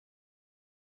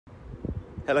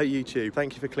Hello YouTube,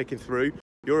 thank you for clicking through.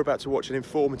 You're about to watch an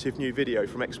informative new video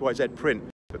from Ex Why Zed Print,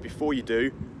 but before you do,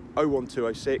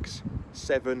 01206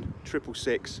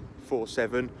 766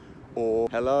 47 or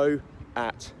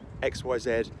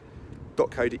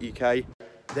hello@xyz.co.uk.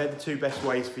 They're the two best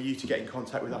ways for you to get in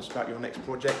contact with us about your next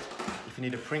project. If you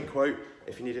need a print quote,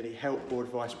 if you need any help or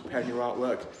advice preparing your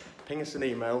artwork, ping us an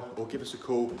email or give us a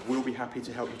call. We'll be happy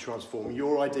to help you transform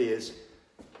your ideas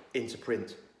into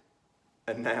print.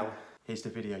 And now, here's the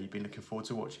video you've been looking forward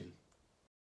to watching.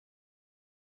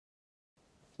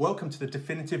 Welcome to the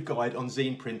definitive guide on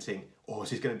zine printing. Oh,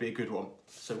 this is going to be a good one.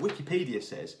 So Wikipedia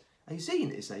says, a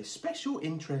zine is a special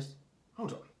interest...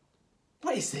 Hold on.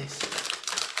 What is this?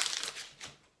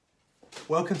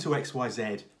 Welcome to Ex Why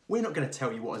Zed. We're not going to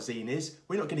tell you what a zine is.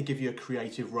 We're not going to give you a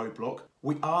creative roadblock.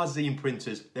 We are zine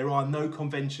printers. There are no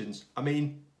conventions. I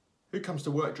mean, who comes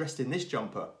to work dressed in this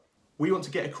jumper? We want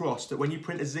to get across that when you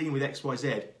print a zine with Ex Why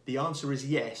Zed, the answer is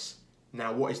yes.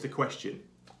 Now, what is the question?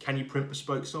 Can you print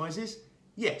bespoke sizes?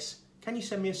 Yes. Can you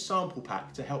send me a sample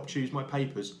pack to help choose my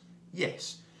papers?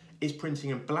 Yes. Is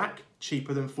printing in black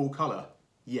cheaper than full colour?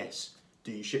 Yes.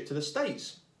 Do you ship to the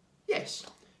States? Yes.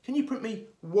 Can you print me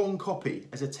one copy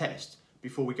as a test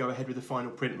before we go ahead with the final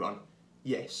print run?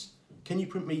 Yes. Can you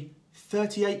print me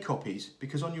 38 copies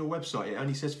because on your website it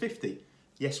only says 50?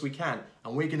 Yes, we can.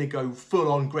 And we're going to go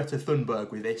full on Greta Thunberg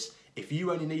with this. If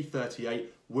you only need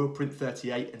 38, we'll print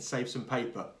 38 and save some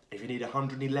paper. If you need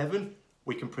 111,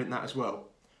 we can print that as well.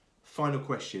 Final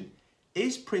question.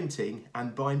 Is printing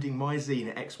and binding my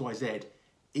zine at XYZ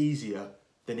easier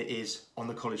than it is on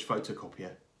the college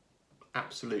photocopier?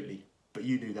 Absolutely. But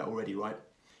you knew that already, right?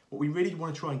 What we really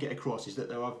want to try and get across is that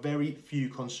there are very few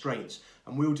constraints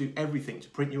and we'll do everything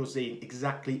to print your zine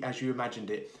exactly as you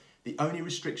imagined it. The only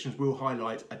restrictions we'll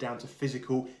highlight are down to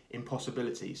physical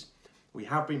impossibilities. We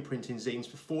have been printing zines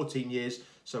for 14 years,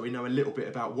 so we know a little bit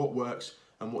about what works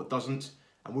and what doesn't,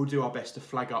 and we'll do our best to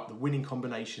flag up the winning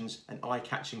combinations and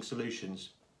eye-catching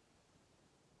solutions.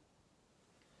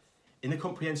 In the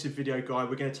comprehensive video guide,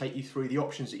 we're going to take you through the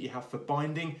options that you have for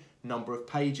binding, number of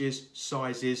pages,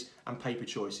 sizes, and paper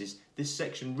choices. This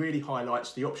section really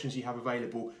highlights the options you have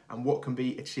available and what can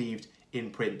be achieved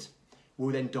in print.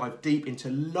 We'll then dive deep into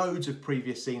loads of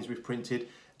previous zines we've printed,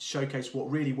 showcase what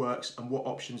really works and what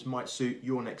options might suit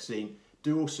your next zine.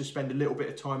 Do also spend a little bit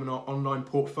of time on our online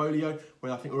portfolio,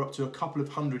 where I think we're up to a couple of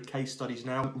 100 case studies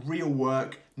now. Real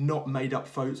work, not made up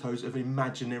photos of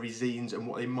imaginary zines and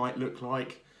what they might look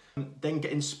like. Then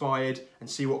get inspired and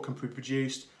see what can be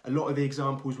produced. A lot of the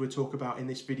examples we'll talk about in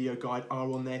this video guide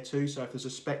are on there too, so if there's a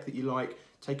spec that you like,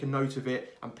 take a note of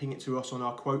it and ping it to us on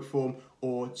our quote form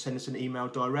or send us an email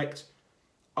direct.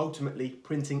 Ultimately,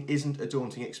 printing isn't a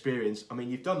daunting experience. I mean,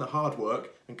 you've done the hard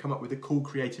work and come up with a cool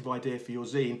creative idea for your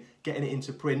zine. Getting it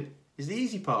into print is the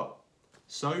easy part.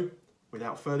 So,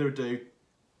 without further ado,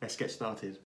 let's get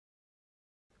started.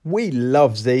 We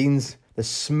love zines. The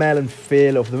smell and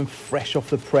feel of them fresh off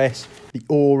the press, the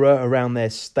aura around their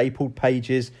stapled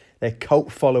pages, their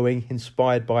cult following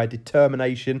inspired by a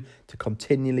determination to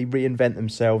continually reinvent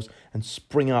themselves and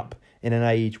spring up in an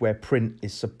age where print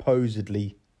is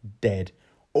supposedly dead.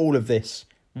 All of this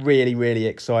really, really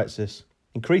excites us.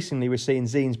 Increasingly, we're seeing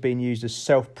zines being used as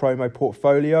self-promo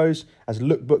portfolios, as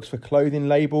lookbooks for clothing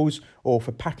labels, or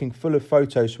for packing full of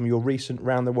photos from your recent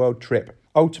round-the-world trip.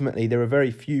 Ultimately, there are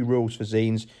very few rules for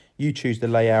zines. You choose the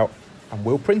layout and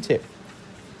we'll print it.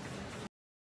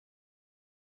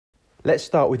 Let's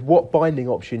start with what binding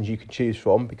options you can choose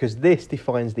from, because this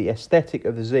defines the aesthetic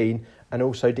of the zine and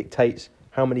also dictates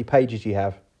how many pages you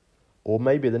have. Or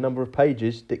maybe the number of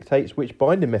pages dictates which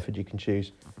binding method you can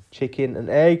choose. Chicken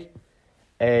and egg,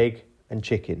 egg and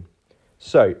chicken.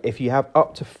 So if you have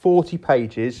up to 40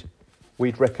 pages,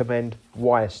 we'd recommend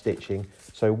wire stitching.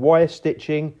 So wire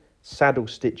stitching, saddle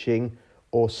stitching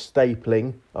or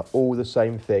stapling are all the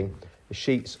same thing. The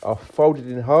sheets are folded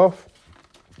in half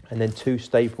and then two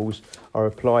staples are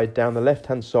applied down the left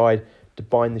hand side to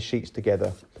bind the sheets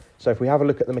together. So if we have a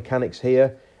look at the mechanics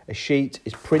here, a sheet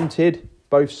is printed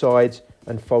both sides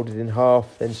and folded in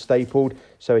half, then stapled.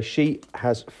 So a sheet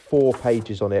has 4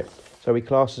 pages on it. So we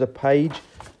class as a page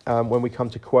when we come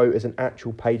to quote as an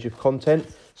actual page of content.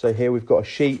 So here we've got a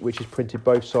sheet which is printed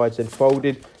both sides and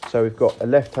folded. So we've got a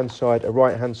left hand side, a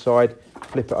right hand side,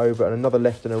 flip it over and another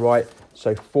left and a right.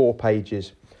 So 4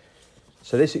 pages.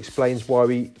 So this explains why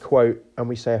we quote and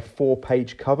we say a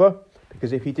 4-page cover,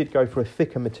 because if you did go for a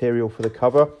thicker material for the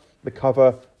cover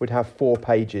would have 4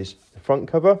 pages. The front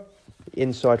cover, the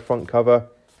inside front cover,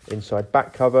 inside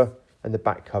back cover, and the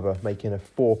back cover, making a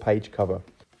 4-page cover.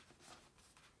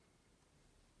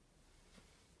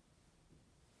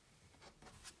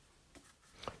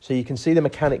 So So you can see the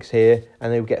mechanics here,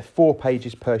 and they'll get 4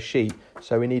 pages per sheet.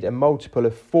 So we need a multiple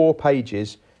of 4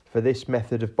 pages for this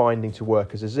method of binding to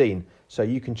work as a zine. So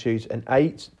you can choose an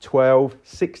 8, 12,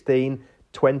 16,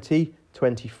 20,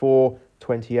 24,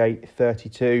 28,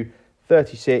 32,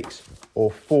 36 or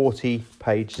 40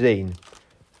 page zine.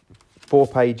 4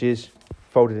 pages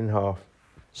folded in half.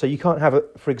 So you can't have,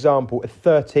 for example, a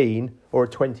 13 or a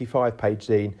 25 page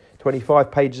zine. 25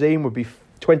 page zine would be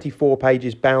 24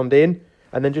 pages bound in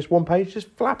and then just 1 page just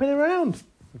flapping around.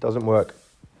 It doesn't work.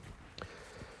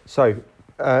 So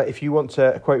if you want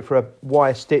a quote for a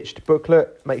wire stitched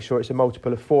booklet, make sure it's a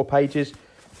multiple of 4 pages.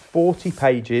 40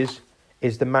 pages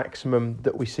is the maximum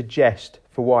that we suggest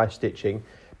for wire stitching,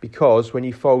 because when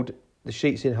you fold the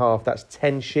sheets in half, that's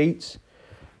 10 sheets,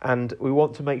 and we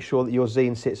want to make sure that your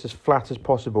zine sits as flat as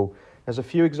possible. There's a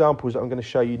few examples that I'm going to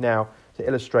show you now to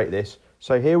illustrate this.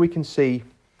 So here we can see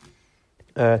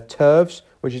Turves,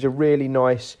 which is a really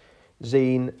nice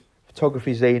zine,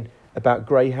 photography zine about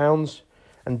greyhounds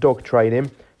and dog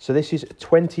training. So this is a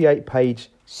 28 page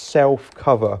self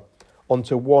cover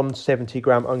onto 170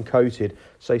 gram uncoated.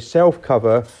 So self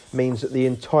cover means that the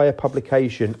entire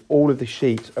publication, all of the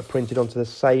sheets are printed onto the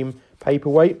same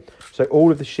paperweight. So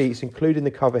all of the sheets, including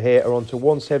the cover here, are onto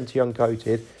 170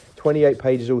 uncoated, 28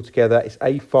 pages altogether. It's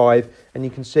A5, and you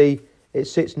can see it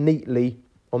sits neatly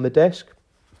on the desk.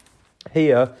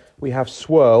 Here we have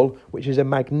Swirl, which is a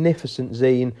magnificent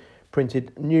zine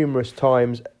printed numerous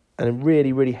times, and it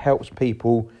really, really helps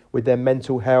people with their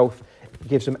mental health. It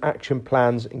gives them action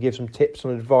plans and gives them tips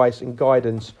and advice and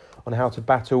guidance on how to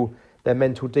battle their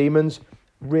mental demons.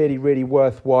 Really, really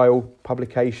worthwhile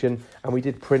publication, and we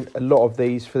did print a lot of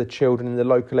these for the children in the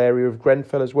local area of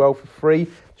Grenfell as well for free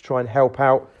to try and help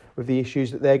out with the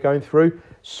issues that they're going through.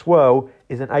 Swirl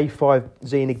is an A5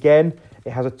 zine again. It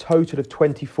has a total of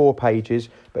 24 pages,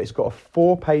 but it's got a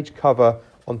 4-page cover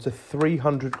onto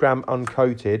 300 gram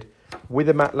uncoated with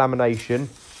a matte lamination,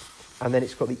 and then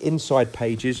it's got the inside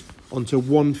pages onto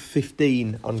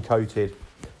 115 uncoated.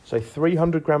 So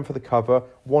 300 gram for the cover,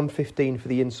 115 for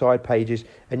the inside pages,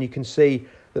 and you can see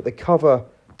that the cover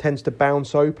tends to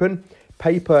bounce open.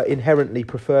 Paper inherently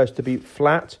prefers to be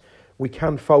flat. We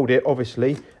can fold it,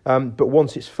 obviously, but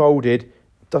once it's folded,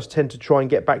 it does tend to try and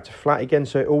get back to flat again,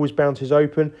 so it always bounces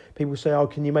open. People say, oh,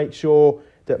 can you make sure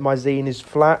that my zine is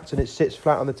flat and it sits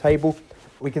flat on the table?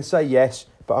 We can say yes,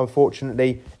 but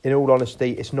unfortunately, in all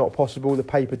honesty, it's not possible. The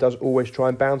paper does always try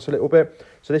and bounce a little bit.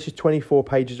 So this is 24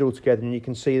 pages altogether, and you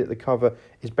can see that the cover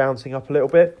is bouncing up a little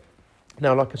bit.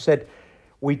 Now, like I said,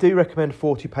 we do recommend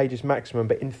 40 pages maximum,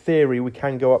 but in theory, we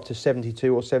can go up to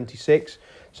 72 or 76.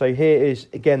 So here is,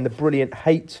 again, the brilliant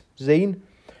Hate zine.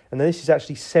 And then this is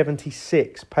actually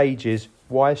 76 pages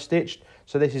wire stitched.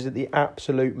 So this is at the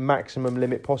absolute maximum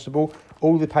limit possible.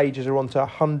 All the pages are onto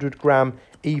 100 gram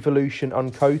Evolution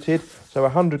uncoated. So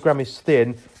 100 gram is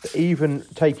thin, but even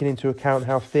taking into account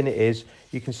how thin it is,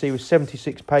 you can see with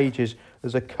 76 pages,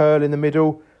 there's a curl in the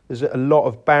middle. There's a lot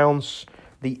of bounce.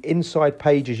 The inside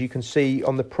pages, you can see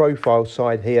on the profile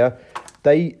side here,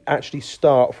 they actually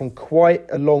start from quite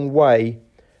a long way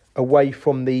away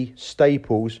from the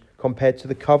staples compared to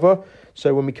the cover.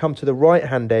 So when we come to the right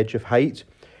hand edge of Hate,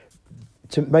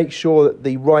 to make sure that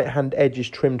the right hand edge is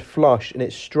trimmed flush and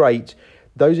it's straight,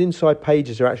 those inside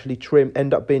pages are actually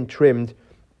end up being trimmed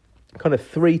kind of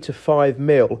 3 to 5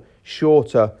 mil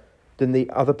shorter than the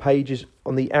other pages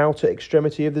on the outer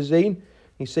extremity of the zine.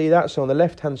 You see that? So on the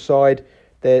left hand side,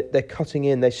 they're cutting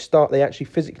in. They actually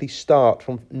physically start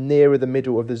from nearer the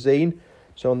middle of the zine.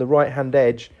 So on the right hand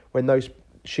edge, when those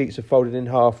sheets are folded in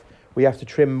half, we have to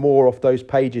trim more off those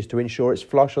pages to ensure it's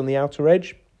flush on the outer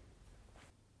edge.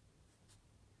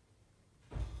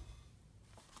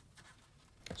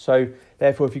 So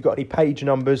therefore, if you've got any page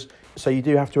numbers, so you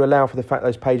do have to allow for the fact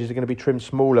those pages are going to be trimmed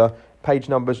smaller. Page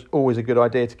numbers, always a good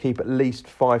idea to keep at least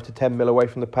 5 to 10 mil away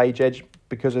from the page edge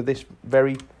because of this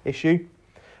very issue.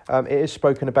 It is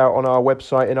spoken about on our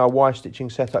website in our wire stitching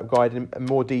setup guide in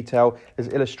more detail. There's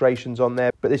illustrations on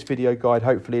there, but this video guide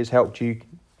hopefully has helped you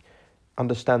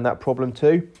understand that problem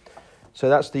too. So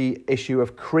that's the issue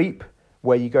of creep,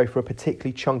 where you go for a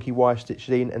particularly chunky wire stitch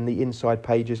zine and the inside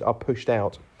pages are pushed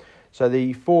out. So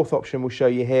the fourth option we'll show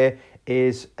you here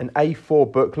is an A4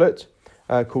 booklet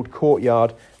called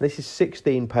Courtyard. This is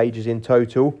 16 pages in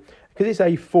total. Because it's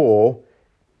A4,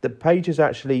 the pages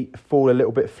actually fall a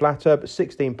little bit flatter, but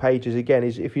 16 pages, again,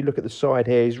 is, if you look at the side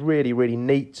here, is really, really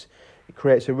neat. It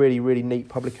creates a really, really neat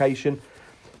publication.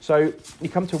 So you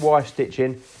come to wire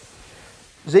stitching.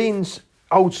 Zines,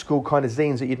 old school kind of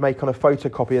zines that you'd make on a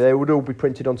photocopier, they would all be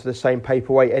printed onto the same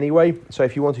paperweight anyway. So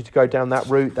if you wanted to go down that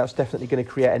route, that's definitely going to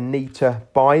create a neater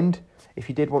bind. if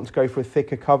you did want to go for a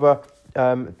thicker cover,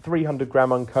 300 gram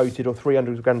uncoated or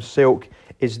 300 gram silk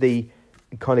is the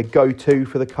kind of go-to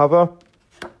for the cover,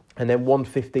 and then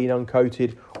 115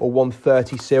 uncoated or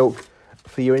 130 silk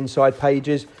for your inside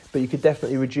pages. But you could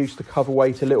definitely reduce the cover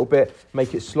weight a little bit,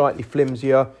 make it slightly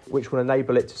flimsier, which will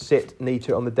enable it to sit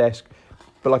neater on the desk.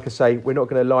 But like I say, we're not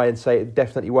going to lie and say it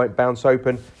definitely won't bounce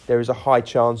open. There is a high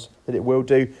chance that it will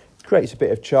do. It creates a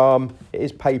bit of charm. It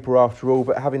is paper after all,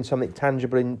 but having something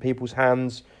tangible in people's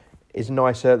hands is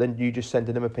nicer than you just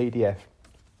sending them a PDF.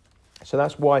 So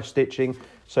that's why stitching.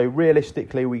 So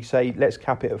realistically, we say let's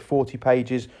cap it at 40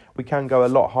 pages. We can go a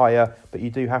lot higher, but you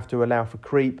do have to allow for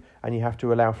creep and you have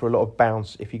to allow for a lot of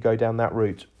bounce if you go down that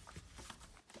route.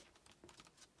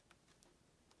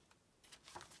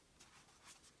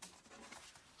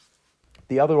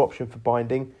 The other option for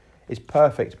binding is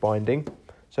perfect binding.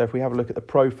 So if we have a look at the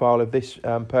profile of this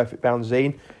perfect bound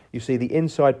zine, you see the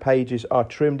inside pages are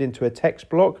trimmed into a text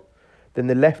block, then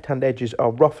the left-hand edges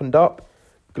are roughened up,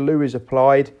 glue is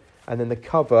applied, and then the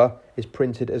cover is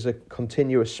printed as a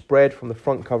continuous spread from the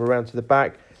front cover around to the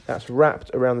back. That's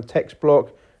wrapped around the text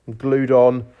block and glued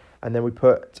on, and then we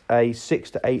put a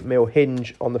 6 to 8 mil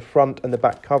hinge on the front and the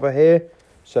back cover here,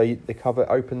 so the cover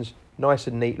opens nice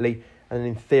and neatly, and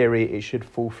in theory it should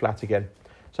fall flat again.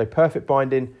 So perfect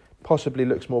binding possibly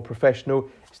looks more professional.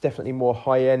 It's definitely more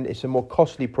high-end. It's a more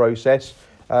costly process.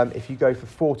 If you go for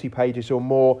 40 pages or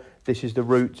more, this is the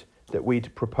route that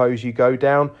we'd propose you go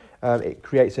down. It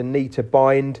creates a neater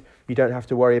bind. You don't have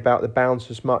to worry about the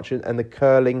bounce as much and the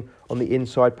curling on the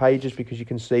inside pages, because you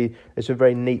can see it's a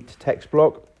very neat text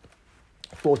block.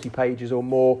 40 pages or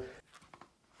more.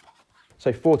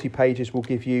 So 40 pages will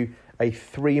give you a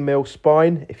 3 mil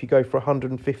spine if you go for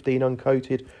 115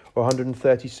 uncoated or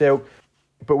 130 silk.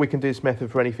 But we can do this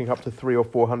method for anything up to 300 or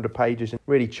 400 pages.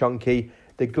 Really chunky.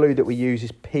 The glue that we use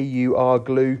is PUR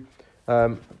glue,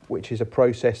 which is a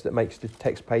process that makes the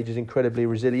text pages incredibly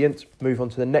resilient. Move on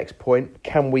to the next point.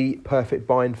 Can we perfect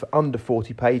bind for under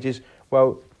 40 pages?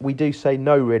 Well, we do say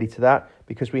no really to that,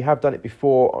 because we have done it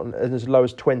before on as low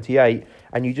as 28,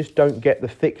 and you just don't get the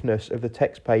thickness of the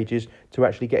text pages to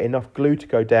actually get enough glue to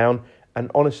go down. And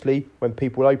honestly, when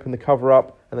people open the cover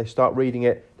up and they start reading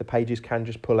it, the pages can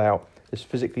just pull out. There's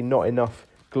physically not enough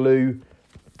glue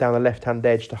down the left-hand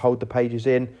edge to hold the pages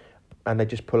in, and they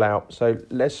just pull out. So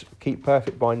let's keep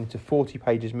perfect binding to 40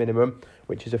 pages minimum,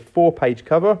 which is a 4-page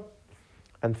cover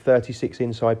and 36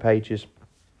 inside pages.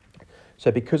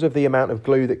 So because of the amount of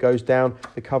glue that goes down,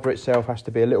 the cover itself has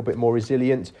to be a little bit more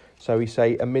resilient. So we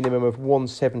say a minimum of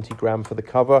 170 gram for the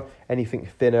cover. Anything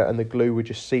thinner and the glue would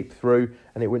just seep through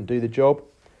and it wouldn't do the job.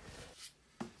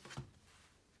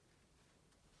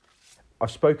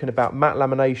 I've spoken about matte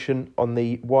lamination on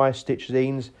the wire stitch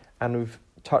zines, and we've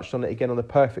touched on it again on the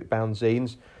perfect bound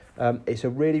zines. It's a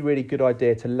really, really good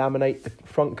idea to laminate the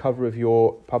front cover of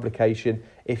your publication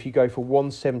if you go for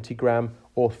 170 gram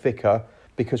or thicker,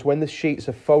 because when the sheets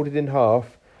are folded in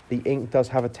half, the ink does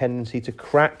have a tendency to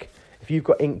crack. If you've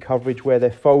got ink coverage where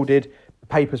they're folded,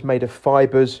 paper's made of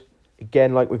fibres.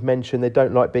 Again, like we've mentioned, they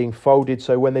don't like being folded.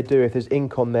 So when they do, if there's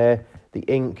ink on there, the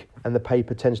ink and the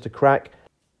paper tends to crack.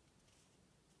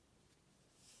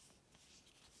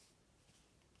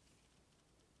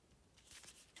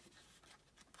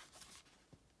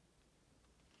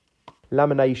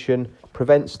 Lamination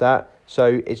prevents that,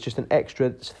 so it's just an extra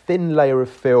thin layer of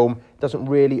film. Doesn't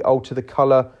really alter the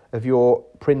colour of your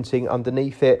printing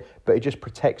underneath it, but it just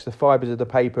protects the fibres of the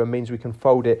paper and means we can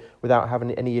fold it without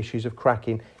having any issues of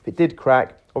cracking. If it did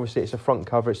crack, obviously it's a front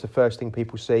cover, it's the first thing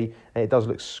people see, and it does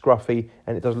look scruffy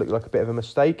and it does look like a bit of a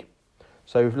mistake.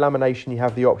 So with lamination, you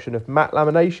have the option of matte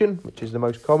lamination, which is the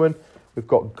most common. We've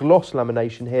got gloss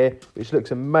lamination here, which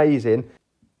looks amazing.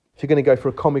 If you're going to go for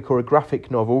a comic or a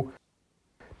graphic novel,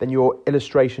 then your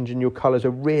illustrations and your colours are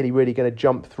really, really going to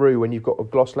jump through when you've got a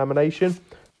gloss lamination.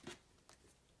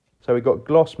 So we've got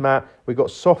gloss matte, we've got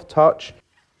soft touch,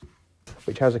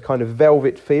 which has a kind of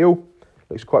velvet feel.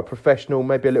 Looks quite professional,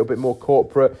 maybe a little bit more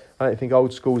corporate. I don't think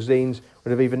old school zines would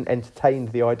have even entertained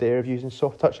the idea of using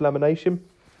soft touch lamination.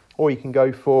 Or you can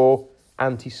go for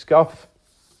anti-scuff,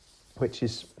 which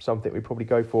is something we probably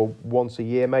go for once a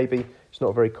year maybe. It's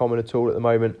not very common at all at the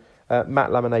moment. Matte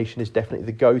lamination is definitely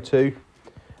the go-to.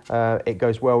 It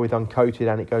goes well with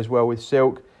uncoated and it goes well with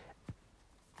silk.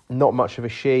 Not much of a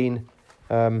sheen,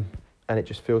 and it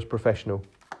just feels professional.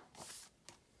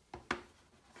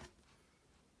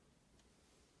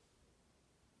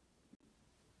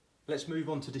 Let's move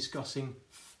on to discussing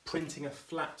printing a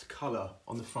flat colour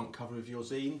on the front cover of your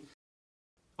zine.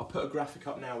 I'll put a graphic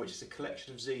up now, which is a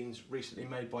collection of zines recently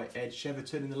made by Ed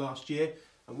Cheverton in the last year.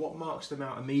 And what marks them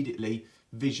out immediately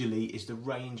visually is the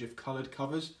range of coloured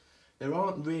covers. There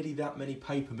aren't really that many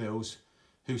paper mills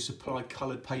who supply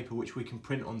coloured paper which we can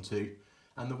print onto,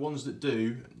 and the ones that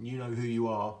do, you know who you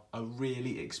are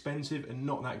really expensive and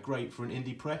not that great for an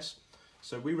indie press.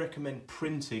 So we recommend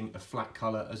printing a flat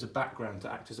colour as a background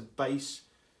to act as a base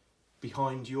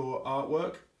behind your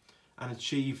artwork and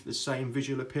achieve the same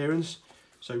visual appearance.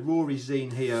 So Rory's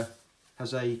zine here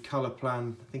has a colour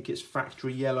plan, I think it's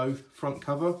factory yellow front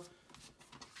cover,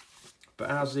 but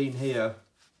our zine here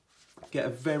get a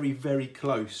very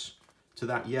close to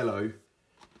that yellow,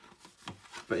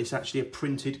 but it's actually a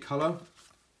printed colour.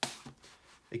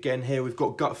 Again here we've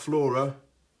got Gut Flora,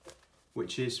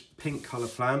 which is pink colour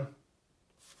plan,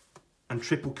 and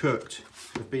Triple Cooked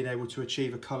have been able to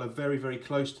achieve a colour very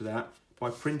close to that by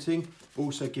printing.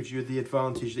 Also gives you the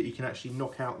advantage that you can actually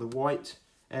knock out the white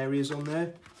areas on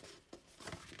there,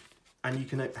 and you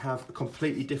can have a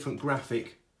completely different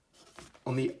graphic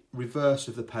on the reverse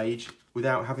of the page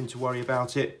without having to worry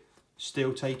about it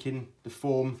still taking the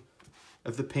form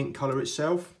of the pink colour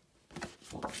itself.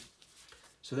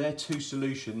 So there are two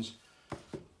solutions.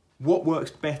 What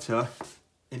works better,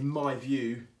 in my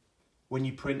view, when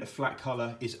you print a flat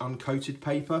colour is uncoated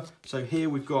paper. So here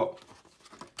we've got,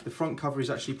 the front cover is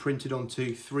actually printed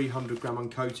onto 300 gram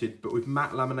uncoated, but we've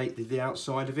matte laminated the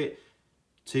outside of it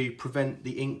to prevent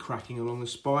the ink cracking along the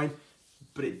spine.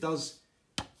 But it does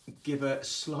give a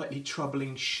slightly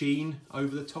troubling sheen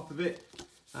over the top of it.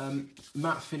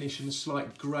 Matte finish and a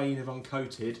slight grain of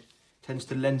uncoated tends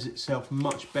to lend itself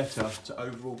much better to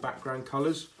overall background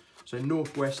colours. So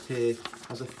Northwest here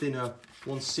has a thinner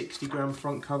 160 gram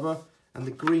front cover, and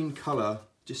the green colour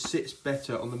just sits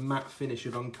better on the matte finish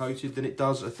of uncoated than it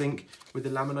does, I think, with the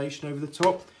lamination over the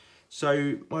top.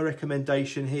 So my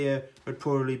recommendation here would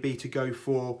probably be to go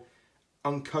for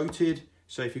uncoated.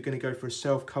 So if you're going to go for a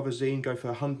self-cover zine, go for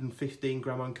 115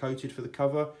 gram uncoated for the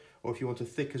cover, or if you want a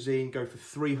thicker zine, go for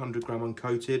 300 gram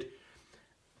uncoated.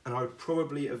 And I would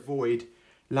probably avoid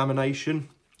lamination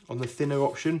on the thinner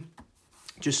option,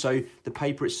 just so the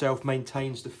paper itself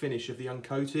maintains the finish of the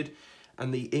uncoated,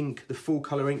 and the ink, the full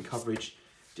colour ink coverage,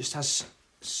 just has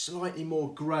slightly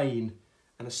more grain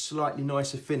and a slightly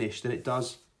nicer finish than it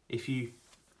does if you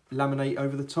laminate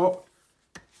over the top.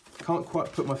 Can't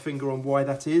quite put my finger on why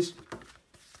that is,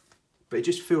 but it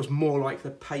just feels more like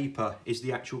the paper is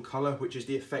the actual colour, which is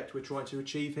the effect we're trying to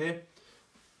achieve here.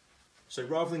 So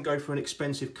rather than go for an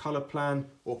expensive colour plan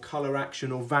or colour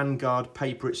action or Vanguard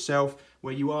paper itself,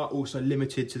 where you are also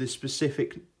limited to the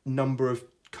specific number of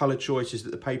colour choices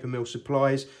that the paper mill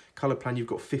supplies. Colour plan, you've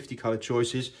got 50 colour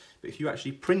choices, but if you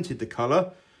actually printed the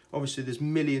colour, obviously there's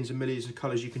millions and millions of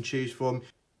colours you can choose from.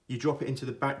 You drop it into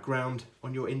the background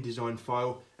on your InDesign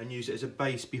file and use it as a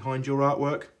base behind your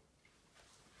artwork.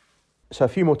 So a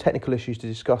few more technical issues to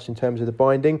discuss in terms of the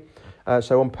binding.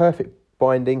 So on perfect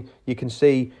binding, you can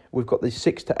see we've got the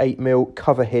 6 to 8 mil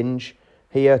cover hinge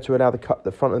here to allow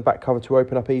the front and back cover to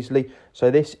open up easily.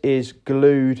 So this is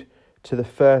glued to the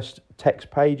first text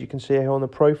page you can see here on the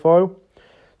profile.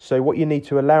 So what you need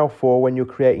to allow for when you're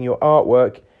creating your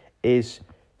artwork is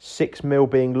 6 mil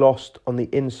being lost on the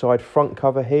inside front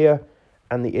cover here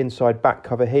and the inside back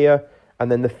cover here,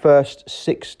 and then the first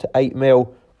 6 to 8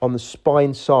 mil on the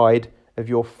spine side of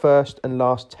your first and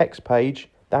last text page.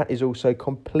 That is also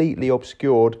completely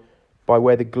obscured by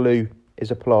where the glue is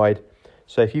applied.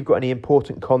 So if you've got any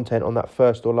important content on that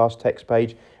first or last text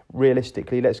page,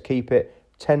 realistically, let's keep it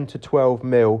 10 to 12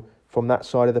 mil from that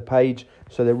side of the page,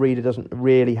 so the reader doesn't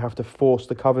really have to force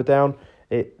the cover down.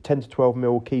 10 to 12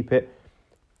 mil will keep it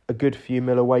a good few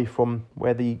mil away from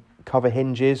where the cover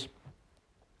hinge is,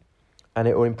 and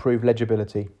it will improve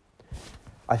legibility.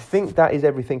 I think that is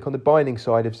everything on the binding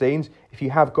side of zines. If you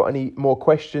have got any more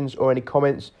questions or any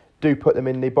comments, do put them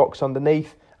in the box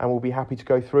underneath and we'll be happy to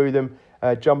go through them.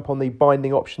 Jump on the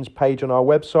binding options page on our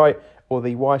website or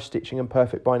the wire stitching and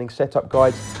perfect binding setup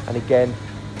guides, and again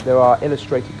there are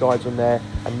illustrated guides on there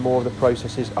and more of the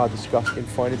processes are discussed in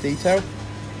finer detail.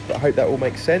 But I hope that all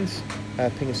makes sense.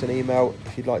 Ping us an email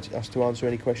if you'd like us to answer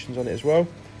any questions on it as well.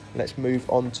 Let's move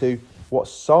on to what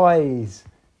size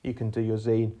you can do your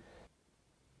zine.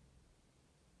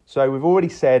 So we've already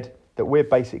said that we're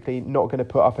basically not going to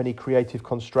put up any creative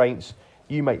constraints.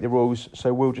 You make the rules,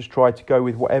 so we'll just try to go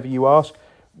with whatever you ask.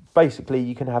 Basically,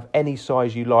 you can have any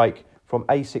size you like, from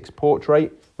A6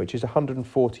 portrait, which is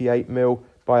 148mm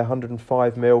by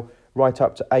 105mm, right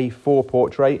up to A4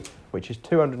 portrait, which is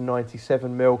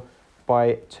 297mm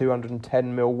by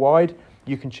 210mm wide.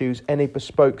 You can choose any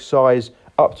bespoke size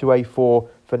up to A4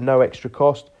 for no extra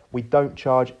cost. We don't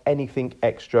charge anything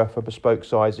extra for bespoke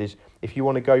sizes. If you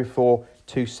want to go for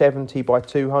 270 by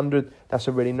 200. That's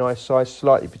a really nice size,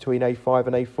 slightly between A5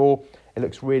 and A4. It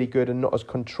looks really good and not as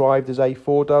contrived as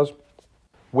A4 does.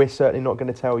 We're certainly not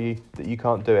going to tell you that you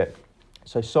can't do it.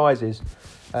 So sizes,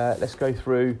 let's go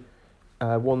through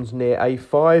ones near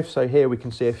A5. So here we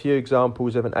can see a few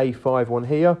examples of an A5 one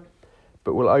here,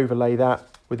 but we'll overlay that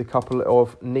with a couple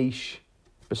of niche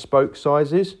bespoke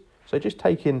sizes. So just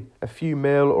taking a few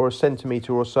mil or a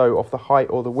centimetre or so off the height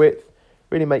or the width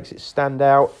really makes it stand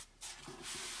out.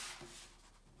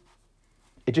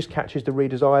 It just catches the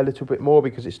reader's eye a little bit more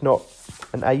because it's not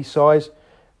an A size.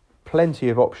 Plenty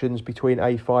of options between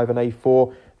A5 and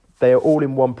A4. They are all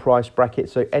in one price bracket,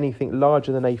 so anything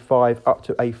larger than A5 up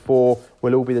to A4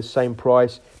 will all be the same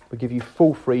price. We'll give you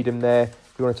full freedom there.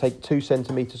 If you want to take 2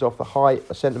 centimetres off the height,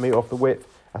 a centimetre off the width,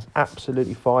 that's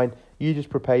absolutely fine. You just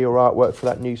prepare your artwork for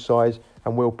that new size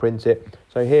and we'll print it.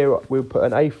 So here we'll put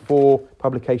an A4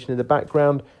 publication in the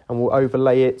background and we'll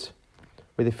overlay it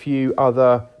with a few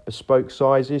other bespoke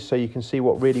sizes so you can see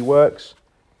what really works.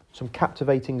 Some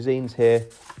captivating zines here,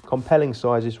 compelling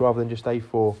sizes rather than just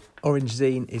A4. Orange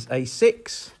Zine is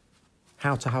A6.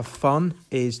 How to Have Fun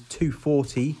is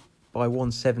 240 by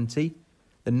 170.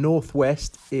 The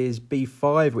Northwest is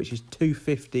B5, which is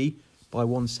 250 by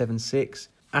 176.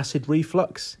 Acid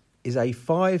Reflux is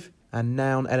A5, and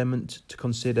Noun Element to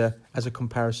consider as a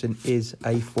comparison is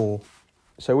A4.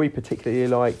 So we particularly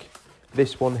like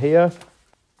this one here.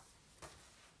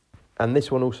 And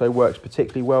this one also works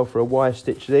particularly well for a wire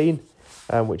stitch zine,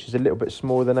 which is a little bit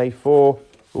smaller than A4.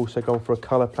 Also gone for a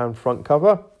colour plan front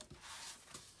cover.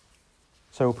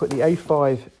 So we'll put the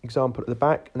A5 example at the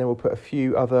back and then we'll put a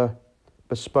few other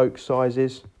bespoke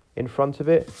sizes in front of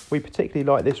it. We particularly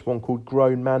like this one called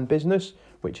Grown Man Business,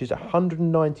 which is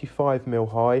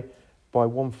 195mm high by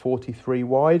 143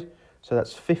 wide. So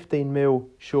that's 15mm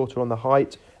shorter on the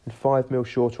height and 5mm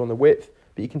shorter on the width.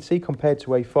 But you can see compared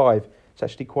to A5, it's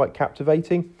actually quite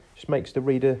captivating. Just makes the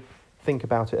reader think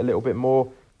about it a little bit more.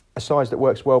 A size that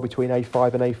works well between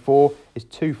A5 and A4 is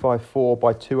 254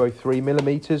 by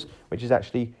 203mm, which is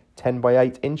actually 10 by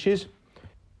 8 inches.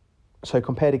 So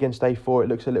compared against A4, it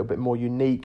looks a little bit more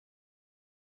unique.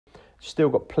 Still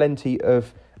got plenty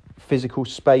of physical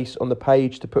space on the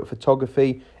page to put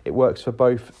photography. It works for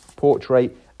both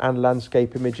portrait and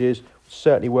landscape images.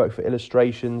 Certainly work for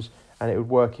illustrations, and it would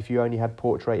work if you only had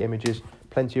portrait images.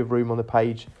 Plenty of room on the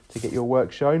page to get your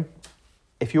work shown.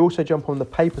 If you also jump on the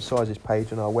paper sizes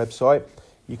page on our website,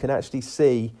 you can actually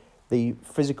see the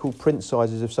physical print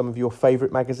sizes of some of your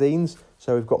favourite magazines.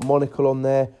 So we've got Monocle on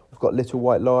there, we've got Little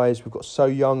White Lies, we've got So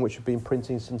Young, which we've been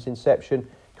printing since inception,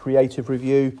 Creative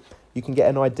Review. You can get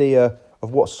an idea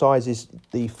of what sizes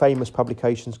the famous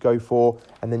publications go for,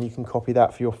 and then you can copy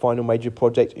that for your final major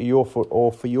project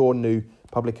or for your new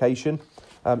publication.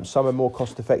 Some are more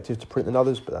cost effective to print than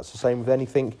others, but that's the same with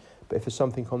anything. But if there's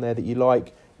something on there that you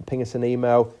like, ping us an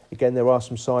email. Again, there are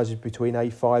some sizes between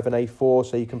A5 and A4,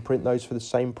 so you can print those for the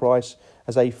same price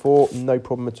as A4, no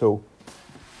problem at all.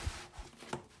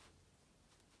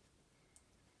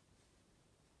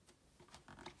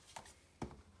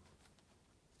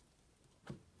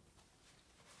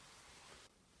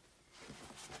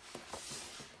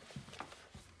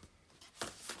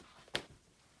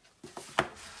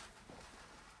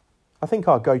 I think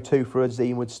our go-to for a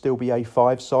zine would still be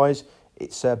A5 size.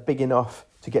 It's big enough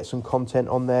to get some content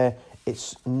on there.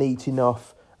 It's neat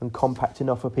enough and compact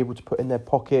enough for people to put in their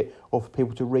pocket or for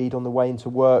people to read on the way into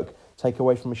work, take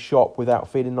away from a shop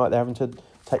without feeling like they're having to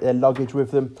take their luggage with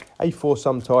them. A4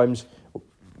 sometimes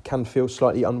can feel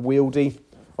slightly unwieldy.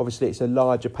 Obviously, it's a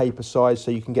larger paper size, so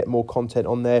you can get more content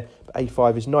on there. But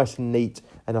A5 is nice and neat,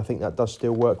 and I think that does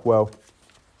still work well.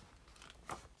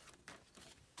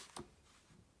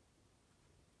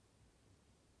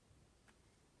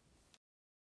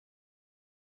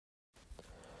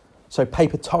 So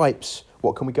paper types,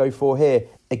 what can we go for here?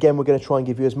 Again, we're going to try and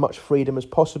give you as much freedom as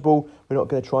possible. We're not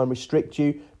going to try and restrict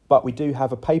you, but we do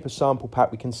have a paper sample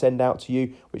pack we can send out to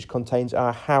you, which contains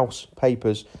our house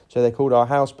papers. So they're called our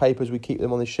house papers. We keep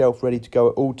them on the shelf ready to go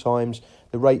at all times.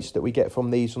 The rates that we get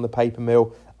from these from the paper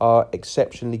mill are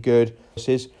exceptionally good.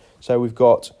 So we've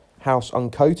got house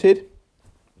uncoated,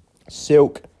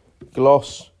 silk,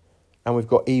 gloss, and we've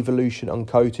got Evolution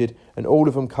uncoated, and all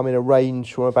of them come in a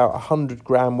range from about 100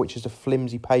 gram, which is a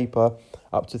flimsy paper,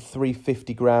 up to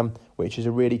 350 gram, which is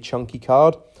a really chunky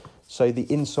card. So the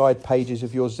inside pages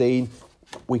of your zine,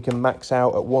 we can max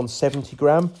out at 170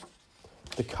 gram.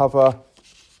 The cover,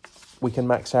 we can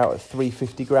max out at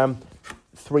 350 gram.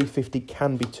 350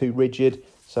 can be too rigid,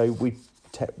 so we'd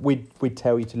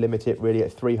tell you to limit it really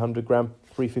at 300 gram.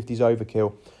 350 is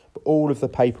overkill. but all of the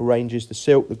paper ranges, the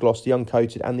silk, the gloss, the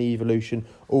uncoated and the evolution,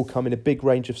 all come in a big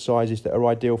range of sizes that are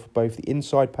ideal for both the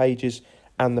inside pages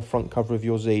and the front cover of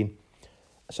your zine.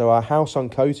 So our house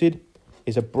uncoated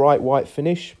is a bright white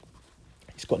finish.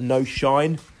 It's got no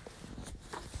shine.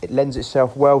 It lends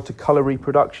itself well to colour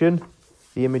reproduction.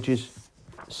 The images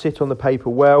sit on the paper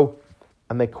well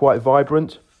and they're quite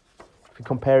vibrant. If you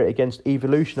compare it against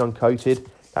evolution uncoated,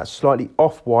 that's slightly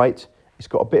off-white. It's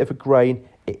got a bit of a grain.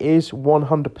 It is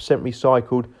 100%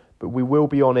 recycled, but we will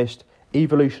be honest,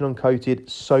 evolution uncoated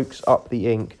soaks up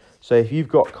the ink. So if you've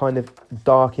got kind of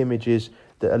dark images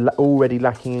that are already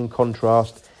lacking in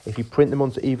contrast, if you print them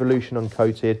onto evolution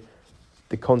uncoated,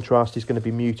 the contrast is going to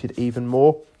be muted even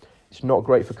more. It's not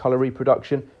great for colour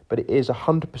reproduction, but it is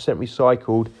 100%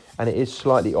 recycled and it is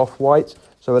slightly off-white.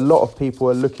 So a lot of people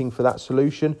are looking for that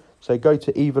solution. So go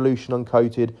to evolution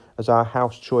uncoated as our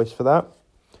house choice for that.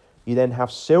 You then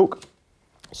have silk.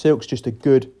 Silk's just a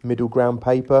good middle ground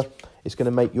paper. It's going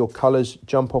to make your colours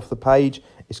jump off the page.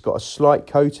 It's got a slight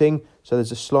coating, so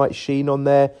there's a slight sheen on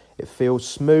there. It feels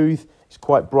smooth. It's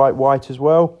quite bright white as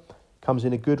well. Comes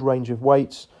in a good range of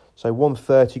weights. So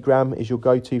 130 gram is your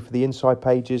go-to for the inside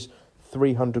pages,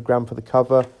 300 gram for the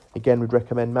cover. Again, we'd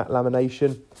recommend matte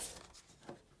lamination.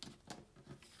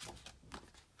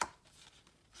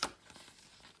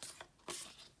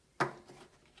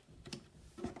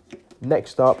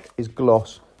 Next up is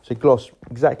gloss. So gloss,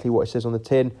 exactly what it says on the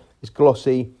tin, is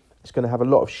glossy. It's going to have a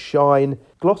lot of shine.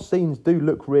 Gloss zines do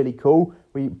look really cool.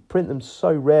 We print them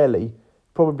so rarely,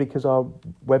 probably because our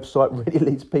website really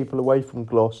leads people away from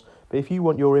gloss. But if you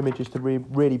want your images to be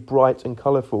really bright and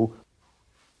colourful,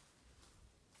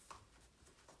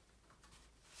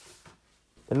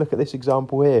 then look at this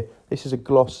example here. This is a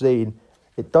gloss zine.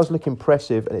 It does look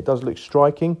impressive and it does look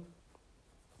striking.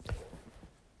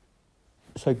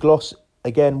 So gloss,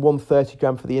 again, 130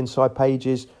 gram for the inside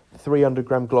pages, 300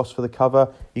 gram gloss for the cover.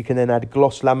 You can then add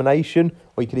gloss lamination,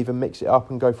 or you can even mix it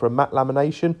up and go for a matte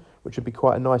lamination, which would be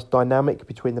quite a nice dynamic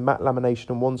between the matte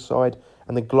lamination on one side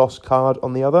and the gloss card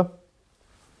on the other.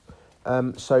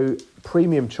 So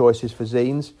premium choices for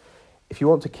zines. If you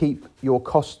want to keep your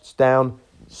costs down,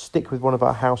 stick with one of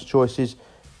our house choices.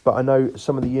 But I know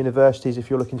some of the universities, if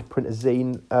you're looking to print a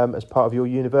zine as part of your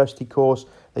university course,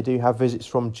 they do have visits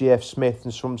from GF Smith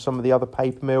and from some of the other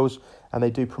paper mills, and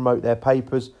they do promote their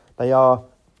papers. They are,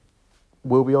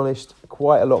 we'll be honest,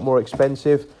 quite a lot more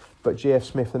expensive, but GF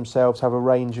Smith themselves have a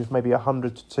range of maybe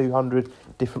 100 to 200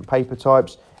 different paper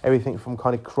types, everything from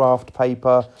kind of craft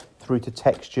paper through to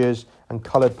textures and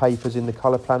coloured papers in the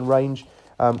colour plan range.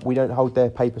 We don't hold their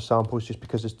paper samples just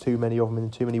because there's too many of them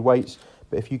and too many weights.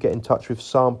 But if you get in touch with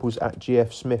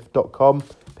samples@gfsmith.com,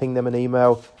 ping them an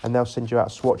email and they'll send you out a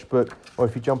swatch book. Or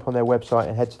if you jump on their website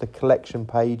and head to the collection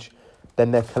page,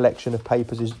 then their collection of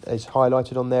papers is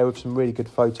highlighted on there with some really good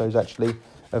photos actually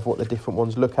of what the different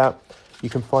ones look at. You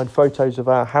can find photos of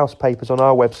our house papers on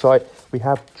our website. We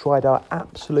have tried our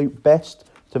absolute best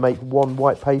to make one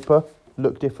white paper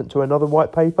look different to another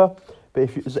white paper. But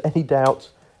if there's any doubt,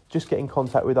 just get in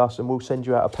contact with us and we'll send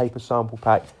you out a paper sample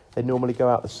pack. They normally go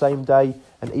out the same day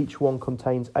and each one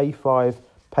contains A5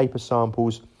 paper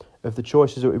samples of the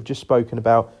choices that we've just spoken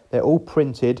about. They're all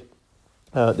printed.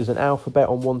 There's an alphabet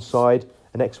on one side,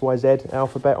 an Ex Why Zed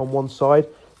alphabet on one side.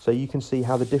 So you can see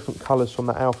how the different colours from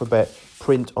that alphabet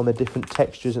print on the different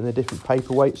textures and the different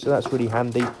paper weights. So that's really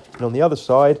handy. And on the other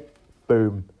side,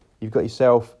 boom, you've got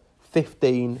yourself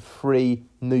 15 free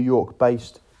New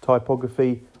York-based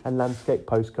typography and landscape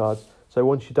postcards. So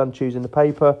once you're done choosing the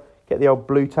paper, get the old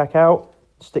blue tack out,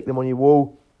 stick them on your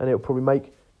wall, and it'll probably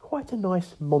make quite a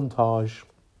nice montage.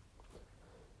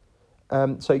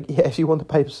 So yeah, if you want a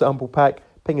paper sample pack,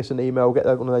 ping us an email, we'll get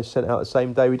one of those sent out the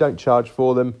same day. We don't charge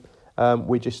for them.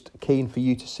 We're just keen for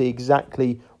you to see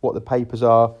exactly what the papers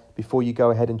are before you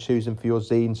go ahead and choose them for your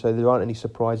zine, so there aren't any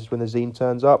surprises when the zine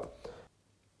turns up.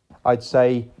 I'd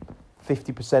say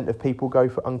 50% of people go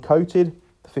for uncoated,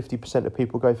 50% of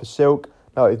people go for silk.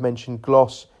 Like we've mentioned,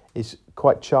 gloss is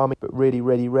quite charming but really,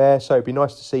 really rare. So it'd be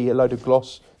nice to see a load of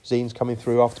gloss zines coming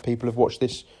through after people have watched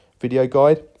this video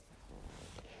guide.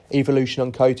 Evolution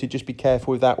uncoated, just be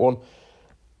careful with that one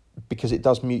because it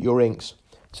does mute your inks.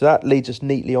 So that leads us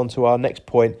neatly onto our next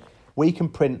point. We can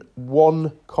print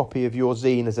one copy of your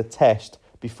zine as a test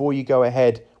before you go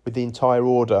ahead with the entire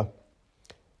order,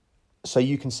 so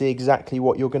you can see exactly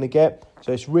what you're going to get.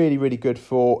 So it's really, really good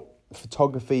for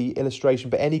photography, illustration,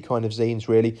 but any kind of zines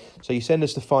really. So you send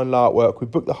us the final artwork, we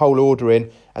book the whole order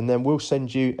in, and then we'll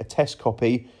send you a test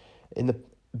copy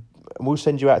we'll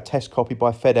send you out a test copy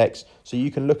by FedEx, so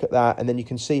you can look at that and then you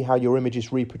can see how your image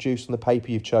is reproduced on the paper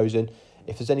you've chosen.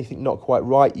 If there's anything not quite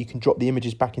right, you can drop the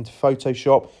images back into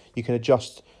Photoshop. You can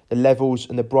adjust the levels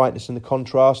and the brightness and the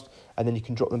contrast, and then you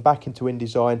can drop them back into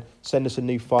InDesign, send us a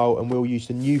new file, and we'll use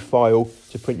the new file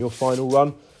to print your final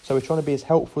run. So we're trying to be as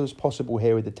helpful as possible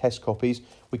here with the test copies.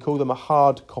 We call them a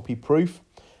hard copy proof,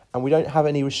 and we don't have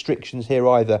any restrictions here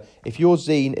either. If your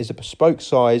zine is a bespoke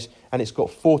size and it's got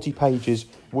 40 pages,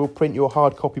 we'll print your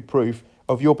hard copy proof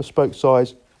of your bespoke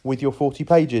size with your 40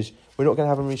 pages. We're not going to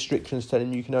have any restrictions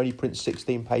telling you can only print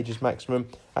 16 pages maximum.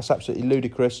 That's absolutely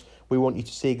ludicrous. We want you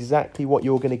to see exactly what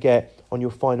you're going to get on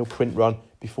your final print run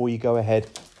before you go ahead.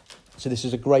 So this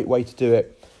is a great way to do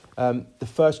it. The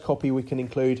first copy we can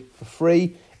include for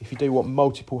free. If you do want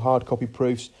multiple hard copy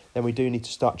proofs, then we do need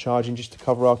to start charging just to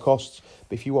cover our costs.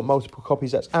 But if you want multiple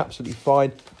copies, that's absolutely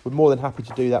fine. We're more than happy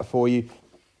to do that for you.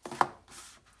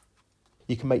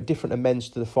 You can make different amends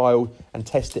to the file and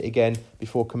test it again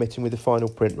before committing with the final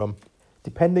print run.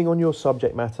 Depending on your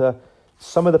subject matter,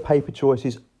 some of the paper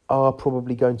choices are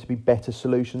probably going to be better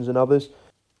solutions than others.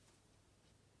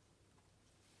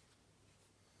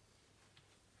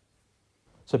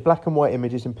 So black and white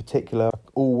images in particular are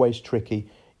always tricky.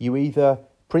 You either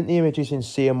print the images in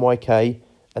CMYK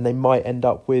and they might end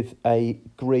up with a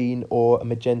green or a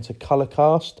magenta colour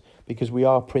cast because we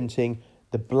are printing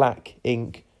the black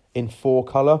ink in 4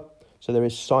 colour. So there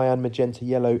is cyan, magenta,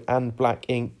 yellow and black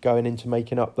ink going into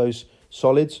making up those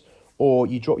solids. Or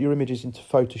you drop your images into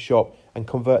Photoshop and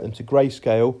convert them to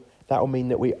grayscale. That will mean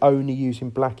that we're only using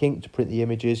black ink to print the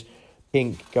images,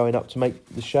 ink going up to make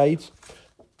the shades.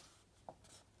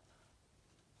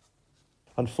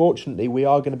 Unfortunately, we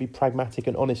are going to be pragmatic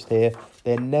and honest here.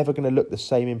 They're never going to look the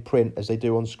same in print as they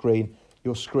do on screen.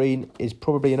 Your screen is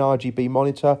probably an RGB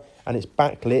monitor and it's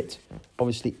backlit.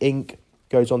 Obviously, ink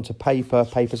goes onto paper.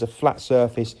 Paper's a flat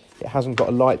surface. It hasn't got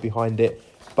a light behind it.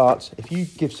 But if you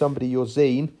give somebody your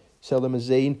zine, sell them a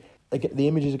zine, the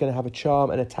images are going to have a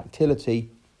charm and a tactility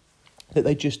that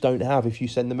they just don't have if you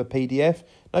send them a PDF.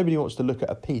 Nobody wants to look at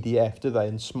a PDF, do they,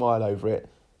 and smile over it.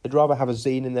 They'd rather have a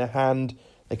zine in their hand.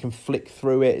 They can flick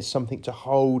through it. It's something to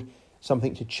hold,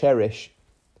 something to cherish.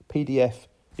 The PDF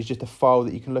is just a file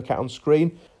that you can look at on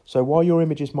screen. So while your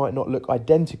images might not look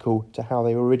identical to how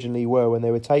they originally were when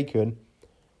they were taken,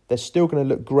 they're still going to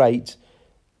look great,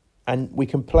 and we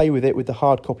can play with it with the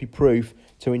hard copy proof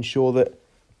to ensure that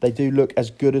they do look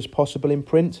as good as possible in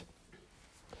print.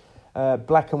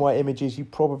 Black and white images, you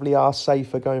probably are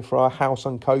safer going for our house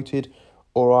uncoated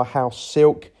or our house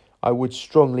silk. I would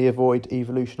strongly avoid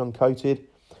Evolution uncoated.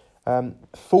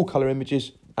 Full colour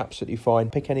images, absolutely fine.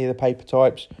 Pick any of the paper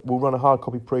types. We'll run a hard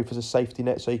copy proof as a safety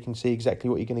net so you can see exactly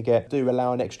what you're going to get. Do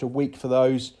allow an extra week for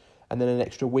those and then an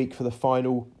extra week for the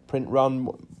final print run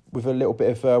with a little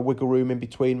bit of wiggle room in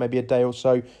between, maybe a day or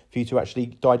so for you to actually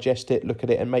digest it, look at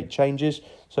it and make changes.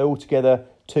 So altogether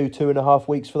 2.5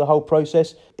 weeks for the whole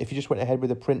process. If you just went ahead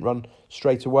with a print run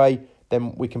straight away,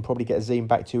 then we can probably get a zine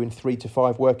back to you in 3 to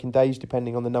 5 working days,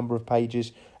 depending on the number of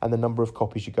pages and the number of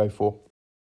copies you go for.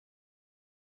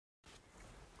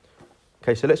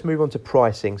 Okay, so let's move on to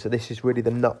pricing. So this is really the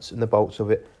nuts and the bolts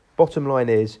of it. Bottom line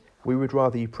is, we would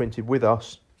rather you printed with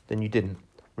us than you didn't.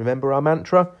 Remember our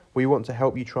mantra? We want to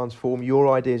help you transform your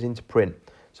ideas into print.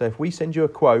 So if we send you a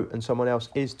quote and someone else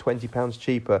is £20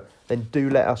 cheaper, then do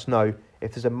let us know.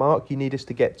 If there's a mark you need us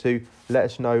to get to, let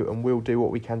us know and we'll do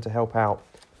what we can to help out.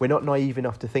 We're not naive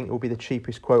enough to think it will be the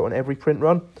cheapest quote on every print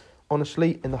run.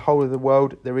 Honestly, in the whole of the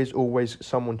world, there is always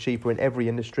someone cheaper in every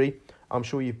industry. I'm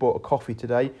sure you've bought a coffee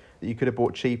today that you could have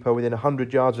bought cheaper within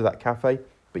 100 yards of that cafe,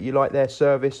 but you like their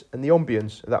service and the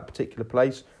ambience of that particular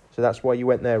place, so that's why you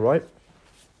went there, right?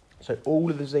 So all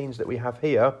of the zines that we have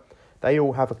here, they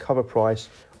all have a cover price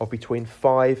of between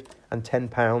 £5 and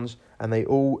 £10, and they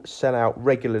all sell out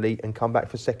regularly and come back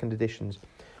for second editions.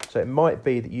 So it might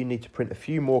be that you need to print a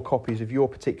few more copies of your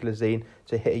particular zine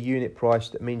to hit a unit price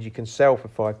that means you can sell for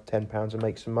 £5 to £10 and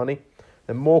make some money.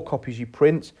 The more copies you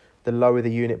print, the lower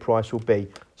the unit price will be.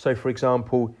 So for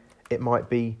example, it might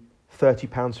be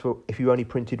 £30 for if you only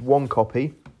printed 1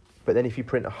 copy, but then if you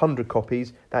print 100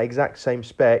 copies, that exact same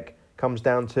spec comes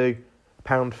down to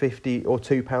 £1.50 or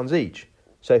 £2 each.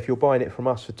 So if you're buying it from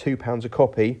us for £2 a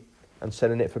copy and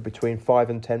selling it for between £5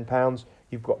 and £10,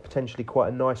 you've got potentially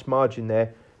quite a nice margin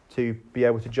there to be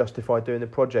able to justify doing the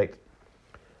project.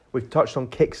 We've touched on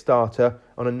Kickstarter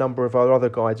on a number of our other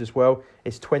guides as well.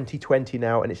 It's 2020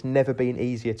 now and it's never been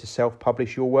easier to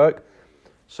self-publish your work.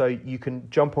 So you can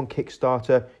jump on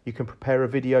Kickstarter, you can prepare a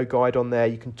video guide on there,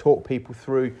 you can talk people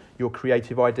through your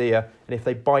creative idea, and if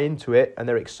they buy into it and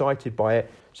they're excited by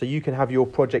it, so you can have your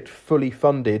project fully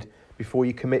funded before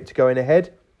you commit to going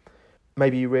ahead.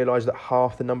 Maybe you realise that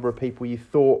half the number of people you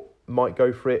thought might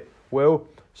go for it will.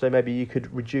 So maybe you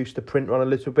could reduce the print run a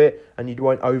little bit and you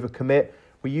won't overcommit.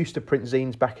 We used to print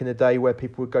zines back in the day where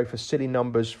people would go for silly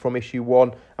numbers from issue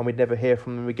 1 and we'd never hear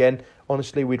from them again.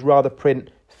 Honestly, we'd rather print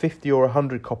 50 or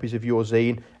 100 copies of your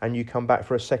zine and you come back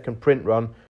for a second print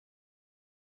run.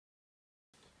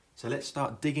 So let's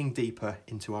start digging deeper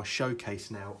into our showcase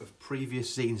now of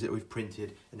previous zines that we've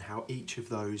printed and how each of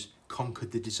those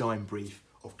conquered the design brief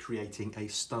of creating a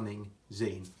stunning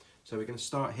zine. So we're going to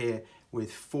start here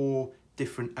with 4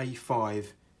 different A5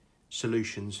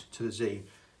 solutions to the zine.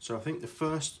 So I think the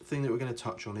first thing that we're going to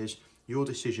touch on is your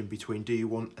decision between, do you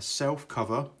want a self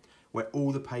cover where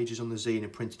all the pages on the zine are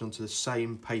printed onto the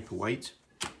same paperweight,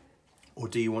 or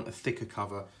do you want a thicker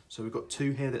cover? So we've got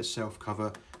 2 here that are self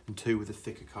cover and 2 with a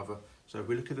thicker cover. So if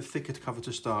we look at the thicker cover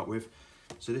to start with,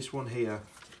 so this one here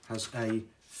has a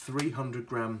 300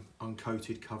 gram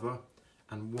uncoated cover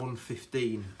and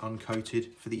 115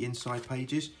 uncoated for the inside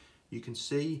pages. You can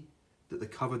see that the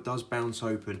cover does bounce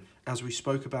open. As we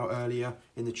spoke about earlier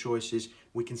in the choices,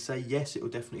 we can say yes, it will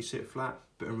definitely sit flat,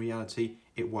 but in reality,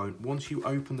 it won't. Once you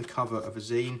open the cover of a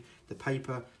zine, the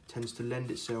paper tends to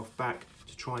lend itself back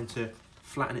to trying to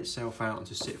flatten itself out and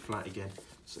to sit flat again.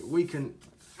 So we can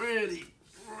really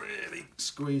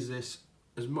squeeze this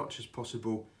as much as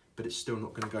possible, but it's still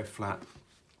not going to go flat.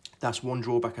 That's one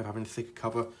drawback of having a thicker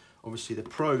cover. Obviously, the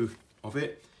pro of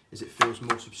it is it feels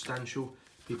more substantial.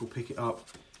 People pick it up.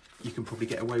 You can probably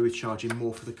get away with charging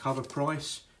more for the cover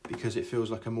price because it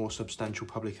feels like a more substantial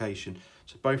publication.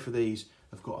 So both of these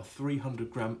have got a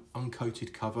 300 gram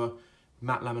uncoated cover,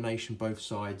 matte lamination both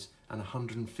sides, and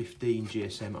 115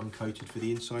 GSM uncoated for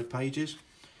the inside pages.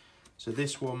 So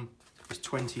this one is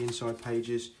 20 inside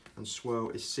pages and swirl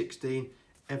is 16.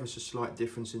 Ever so slight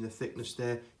difference in the thickness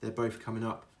there. They're both coming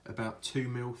up about 2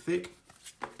 mil thick.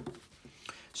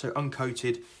 So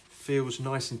uncoated feels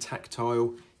nice and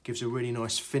tactile, gives a really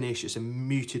nice finish. It's a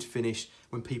muted finish.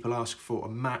 When people ask for a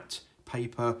matte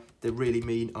paper, they really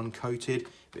mean uncoated,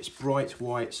 but it's bright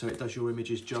white, so it does your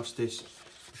images justice.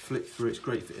 Flip through, it's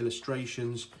great for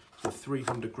illustrations. So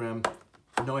 300 gram,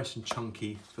 nice and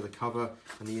chunky for the cover,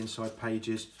 and the inside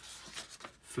pages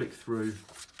flick through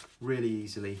really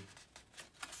easily.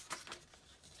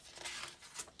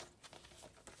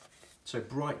 So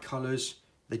bright colours,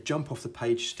 they jump off the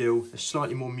page still. They're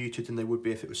slightly more muted than they would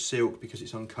be if it was silk because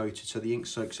it's uncoated, so the ink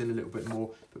soaks in a little bit more,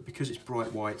 but because it's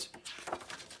bright white,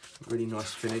 really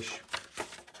nice finish.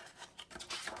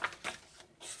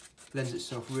 Lends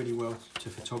itself really well to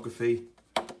photography,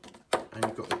 and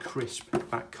you've got the crisp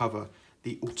back cover.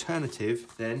 The alternative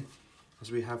then,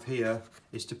 as we have here,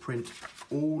 is to print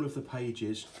all of the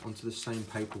pages onto the same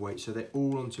paperweight, so they're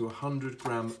all onto 100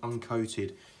 gram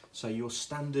uncoated. So your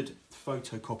standard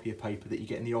photocopier paper that you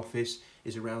get in the office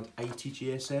is around 80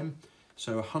 GSM.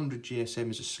 So 100 GSM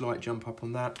is a slight jump up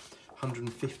on that.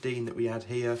 115 that we add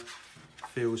here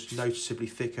feels noticeably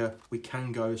thicker. We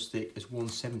can go as thick as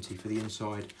 170 for the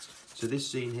inside. So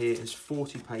this zine here is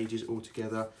 40 pages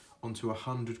altogether onto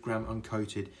 100 gram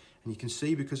uncoated. And you can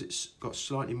see because it's got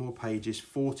slightly more pages,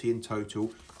 40 in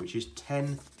total, which is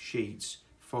 10 sheets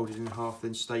folded in half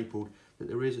then stapled, that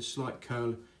there is a slight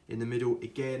curl in the middle.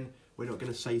 Again, we're not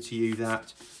going to say to you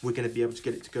that we're going to be able to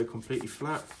get it to go completely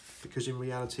flat, because in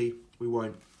reality we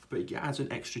won't, but it adds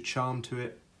an extra charm to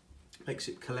it, makes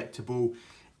it collectible.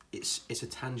 It's a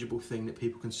tangible thing that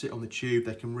people can sit on the tube,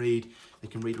 they can read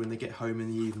when they get home in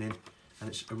the evening, and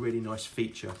it's a really nice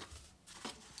feature.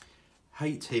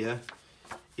 Height here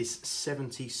is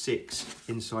 76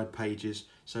 inside pages.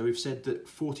 So we've said that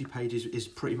 40 pages is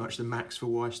pretty much the max for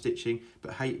wire stitching,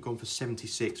 but Haight gone for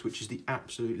 76, which is the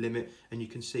absolute limit. And you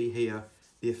can see here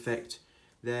the effect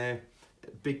there,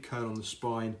 big curl on the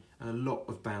spine and a lot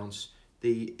of bounce.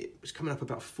 It was coming up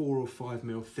about 4 or 5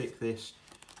 mil thick, this.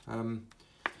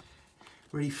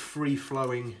 Really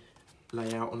free-flowing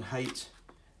layout on Haight.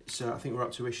 So I think we're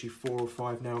up to issue 4 or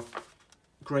 5 now.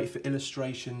 Great for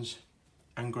illustrations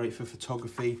and great for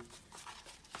photography.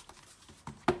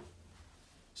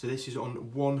 So this is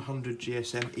on 100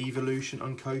 GSM Evolution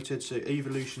uncoated. So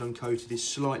Evolution uncoated is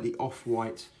slightly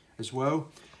off-white as well.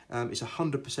 It's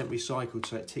 100% recycled,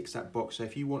 so it ticks that box. So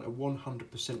if you want a 100%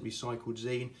 recycled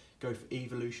zine, go for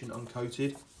Evolution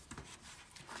uncoated.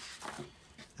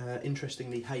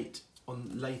 Interestingly, Haight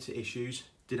on later issues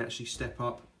did actually step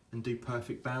up and do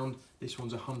perfect bound. This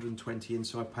one's 120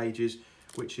 inside pages,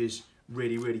 which is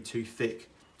really, really too thick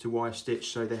to wire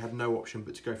stitch, so they had no option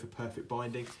but to go for perfect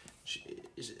binding, which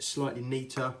is slightly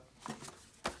neater.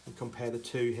 And compare the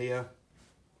two here.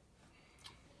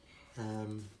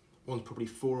 One's probably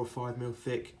 4 or 5 mil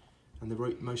thick, and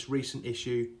the most recent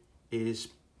issue is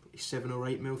 7 or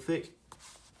 8 mil thick.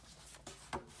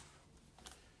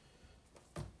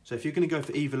 So if you're going to go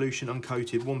for Evolution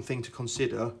uncoated, one thing to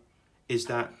consider is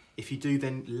that if you do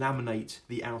then laminate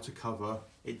the outer cover,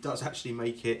 it does actually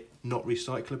make it not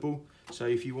recyclable. So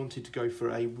if you wanted to go for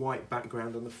a white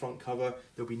background on the front cover,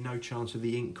 there'll be no chance of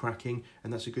the ink cracking,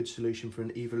 and that's a good solution for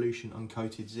an Evolution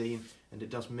uncoated zine. And it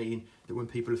does mean that when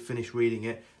people have finished reading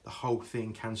it, the whole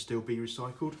thing can still be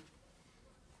recycled.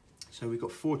 So we've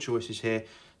got 4 choices here.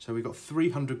 So we've got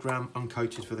 300 gram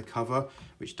uncoated for the cover,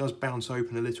 which does bounce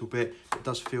open a little bit, but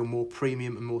does feel more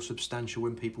premium and more substantial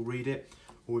when people read it.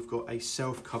 Or we've got a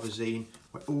self-cover zine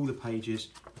where all the pages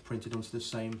are printed onto the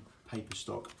same paper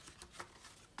stock.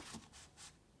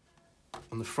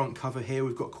 On the front cover here,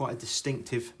 we've got quite a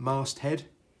distinctive masthead.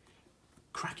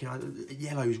 Cracking,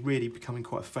 yellow is really becoming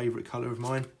quite a favourite colour of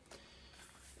mine.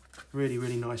 Really,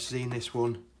 really nice zine, this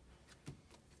one.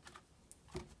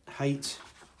 Hate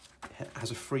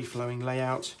has a free-flowing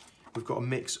layout. We've got a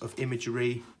mix of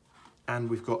imagery and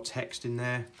we've got text in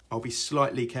there. I'll be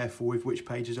slightly careful with which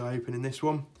pages I open in this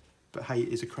one, but Hate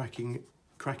is a cracking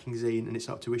zine, and it's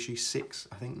up to issue 6,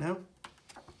 I think, now.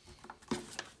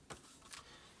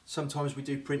 Sometimes we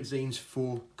do print zines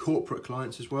for corporate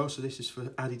clients as well. So this is for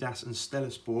Adidas and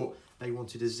Stella Sport. They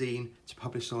wanted a zine to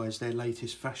publicise their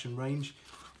latest fashion range.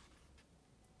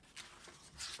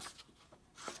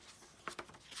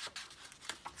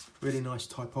 Really nice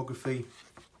typography.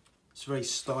 It's very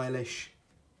stylish.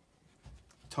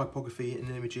 Typography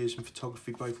and images and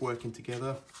photography both working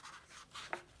together.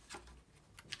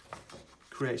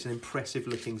 Creates an impressive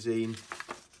looking zine.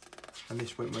 And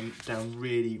this went down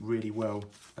really, really well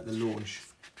at the launch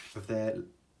of that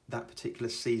particular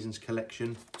season's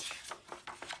collection.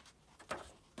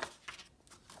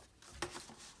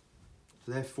 So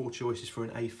there are 4 choices for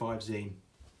an A5 zine.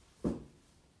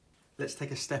 Let's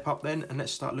take a step up then, and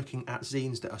let's start looking at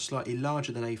zines that are slightly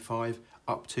larger than A5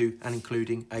 up to and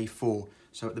including A4.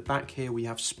 So at the back here we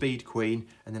have Speed Queen,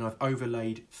 and then I've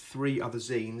overlaid 3 other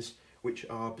zines which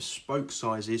are bespoke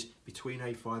sizes between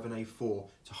A5 and A4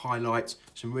 to highlight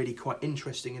some really quite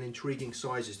interesting and intriguing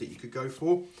sizes that you could go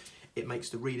for. It makes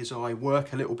the reader's eye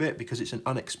work a little bit because it's an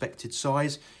unexpected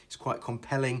size. It's quite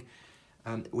compelling.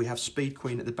 We have Speed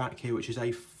Queen at the back here, which is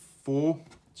A4,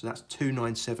 so that's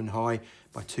 297 high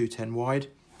by 210 wide.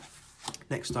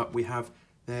 Next up we have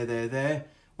There,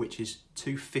 which is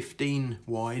 215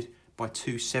 wide by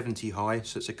 270 high,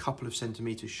 so it's a couple of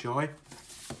centimetres shy.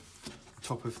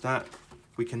 Top of that,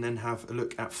 we can then have a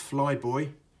look at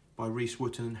Flyboy by Reese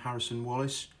Wooten and Harrison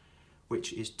Wallace,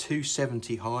 which is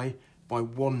 270 high by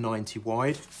 190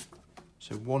 wide,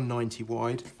 so 190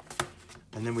 wide.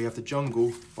 And then we have The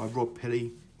Jungle by Rob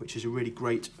Pilley, which is a really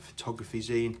great photography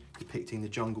zine depicting the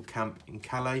jungle camp in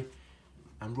Calais.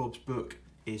 And Rob's book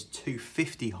is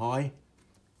 250 high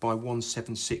by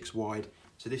 176 wide.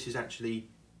 So this is actually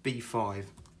B5,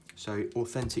 so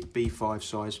authentic B5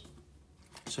 size.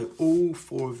 So all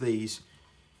 4 of these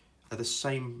are the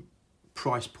same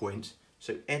price point.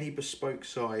 So any bespoke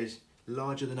size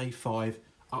larger than A5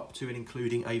 up to and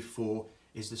including A4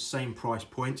 is the same price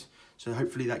point. So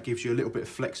hopefully that gives you a little bit of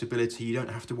flexibility. You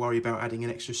don't have to worry about adding an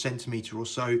extra centimetre or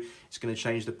so. It's going to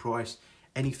change the price.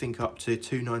 Anything up to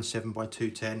 297 by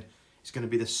 210 is going to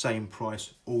be the same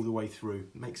price all the way through.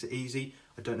 It makes it easy.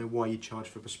 I don't know why you charge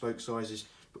for bespoke sizes,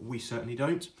 but we certainly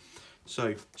don't.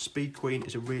 So Speed Queen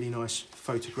is a really nice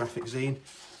photographic zine.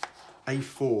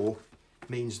 A4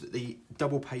 means that the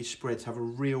double page spreads have a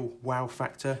real wow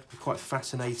factor. They're quite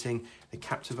fascinating, they're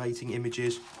captivating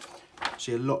images.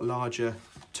 See, a lot larger,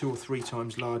 2 or 3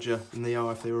 times larger than they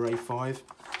are if they were A5.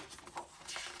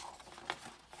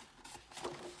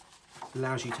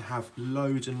 Allows you to have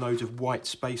loads and loads of white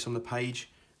space on the page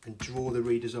and draw the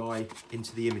reader's eye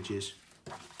into the images.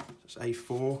 So it's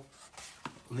A4.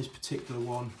 On this particular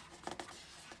one,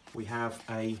 we have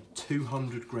a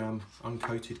 200 gram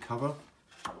uncoated cover,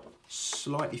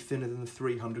 slightly thinner than the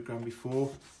 300 gram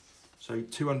before. So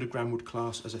 200 gram would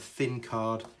class as a thin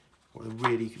card or a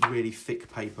really, really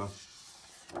thick paper.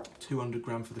 200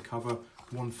 gram for the cover,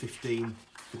 115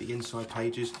 for the inside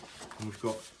pages, and we've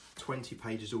got 20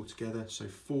 pages altogether, so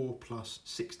 4 plus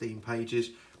 16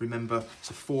 pages. Remember, it's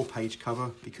a 4-page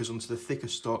cover because onto the thicker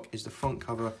stock is the front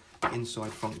cover, the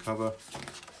inside front cover,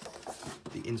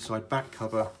 the inside back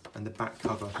cover, and the back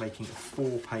cover, making a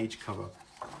 4-page cover.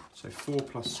 So 4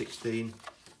 plus 16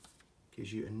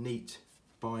 gives you a neat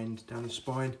bind down the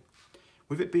spine.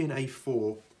 With it being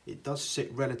A4, it does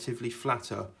sit relatively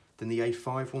flatter than the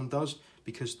A5 one does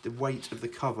because the weight of the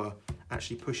cover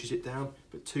actually pushes it down,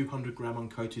 but 200 gram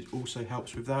uncoated also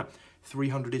helps with that.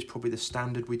 300 is probably the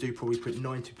standard. We do probably print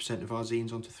 90% of our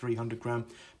zines onto 300 gram,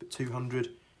 but 200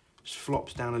 just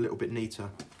flops down a little bit neater.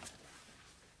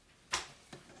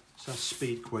 So that's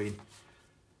Speed Queen.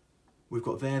 We've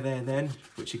got There, Then,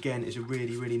 which again is a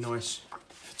really, really nice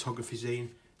photography zine.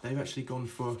 They've actually gone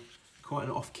for quite an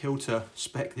off-kilter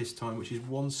spec this time, which is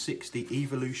 160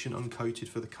 Evolution uncoated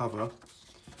for the cover.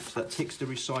 So that ticks the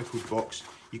recycled box.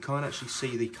 You can't actually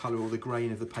see the colour or the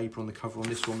grain of the paper on the cover on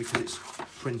this one because it's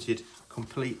printed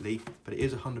completely, but it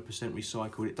is 100%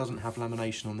 recycled. It doesn't have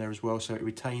lamination on there as well, so it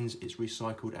retains its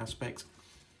recycled aspect.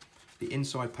 The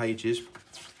inside pages,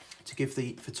 to give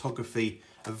the photography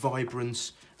a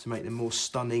vibrance, to make them more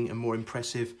stunning and more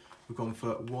impressive, we've gone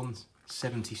for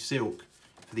 170 silk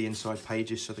for the inside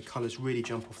pages, so the colours really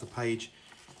jump off the page.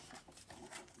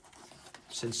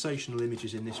 Sensational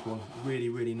images in this one, really,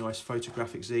 really nice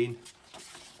photographic zine.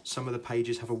 Some of the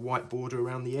pages have a white border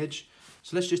around the edge.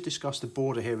 So let's just discuss the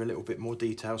border here in a little bit more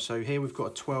detail. So here we've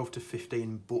got a 12 to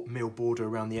 15 mil border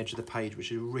around the edge of the page,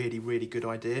 which is a really, really good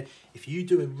idea. If you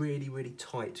do a really, really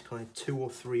tight kind of 2 or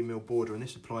 3 mil border, and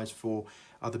this applies for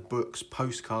other books,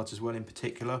 postcards as well in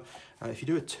particular, if you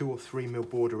do a 2 or 3 mil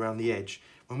border around the edge,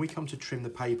 when we come to trim the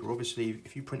paper, obviously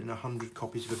if you print in 100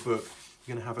 copies of a book,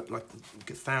 you're going to have like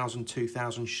 1,000,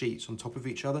 2,000 sheets on top of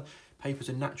each other. Paper's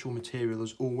a natural material,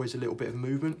 there's always a little bit of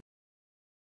movement.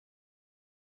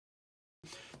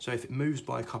 So if it moves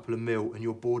by a couple of mil and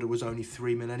your border was only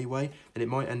 3 mil anyway, then it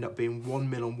might end up being 1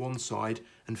 mil on one side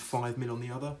and 5 mil on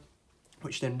the other,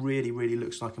 which then really, really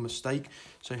looks like a mistake.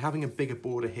 So having a bigger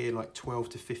border here, like 12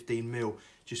 to 15 mil,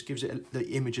 just gives it the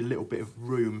image a little bit of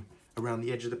room around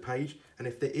the edge of the page. And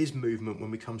if there is movement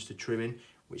when it comes to trimming,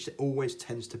 which there always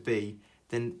tends to be,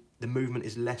 then the movement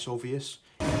is less obvious.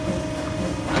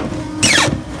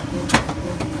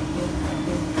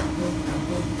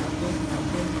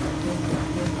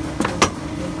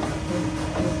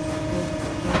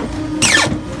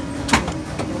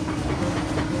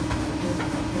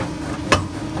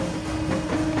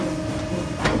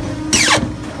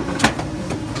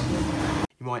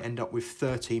 You might end up with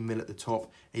 13 mil at the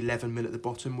top, 11 mil at the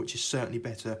bottom, which is certainly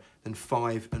better than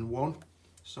 5 and 1.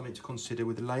 Something to consider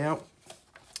with the layout.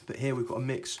 But here we've got a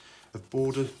mix of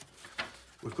border.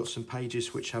 We've got some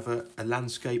pages which have a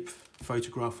landscape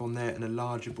photograph on there and a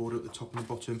larger border at the top and the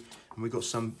bottom. And we've got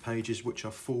some pages which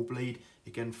are full bleed.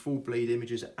 Again, full bleed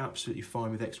images are absolutely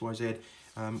fine with Ex Why Zed.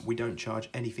 We don't charge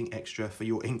anything extra for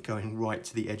your ink going right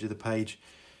to the edge of the page.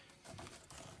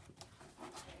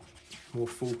 More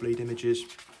full bleed images.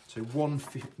 So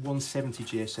 170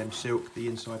 GSM silk, the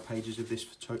inside pages of this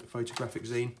photographic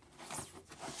zine.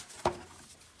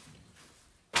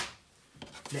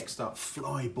 Next up,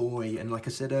 Flyboy, and like I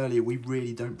said earlier, we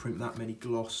really don't print that many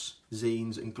gloss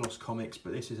zines and gloss comics,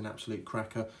 but this is an absolute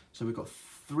cracker. So we've got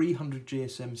 300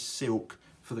 GSM silk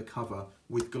for the cover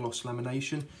with gloss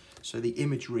lamination. So the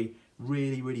imagery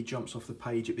really, really jumps off the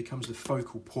page. It becomes the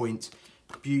focal point.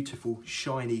 Beautiful,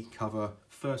 shiny cover,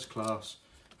 first class.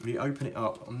 When you open it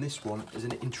up, on this one, there's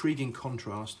an intriguing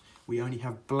contrast. We only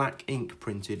have black ink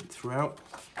printed throughout.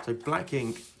 So black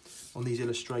ink on these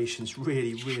illustrations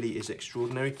really, really is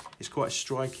extraordinary. It's quite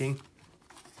striking.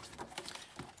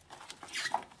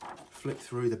 Flip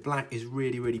through, the black is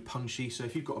really, really punchy. So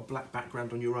if you've got a black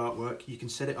background on your artwork, you can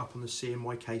set it up on the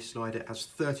CMYK slider as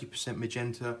 30%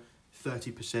 magenta,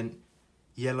 30%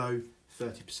 yellow,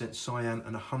 30% cyan,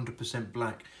 and 100%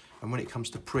 black. And when it comes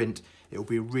to print, it will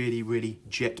be really, really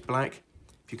jet black.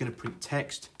 If you're going to print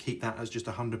text, keep that as just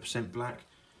 100% black.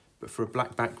 But for a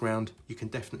black background, you can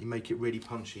definitely make it really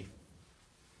punchy.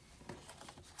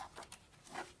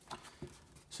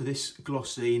 So this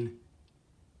gloss zine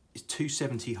is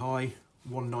 270 high,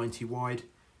 190 wide,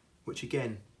 which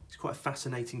again, is quite a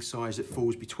fascinating size that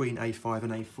falls between A5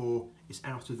 and A4. It's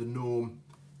out of the norm,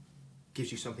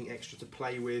 gives you something extra to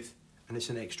play with, and it's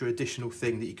an extra additional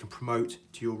thing that you can promote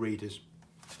to your readers.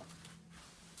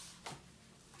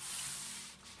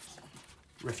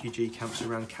 Refugee camps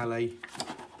around Calais,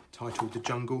 titled The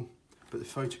Jungle, but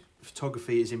the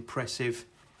photography is impressive.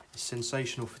 It's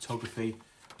sensational photography,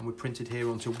 and we're printed here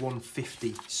onto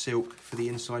 150 silk for the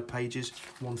inside pages.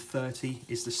 130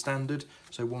 is the standard,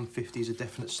 so 150 is a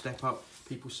definite step up.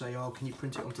 People say, oh, can you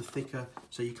print it onto thicker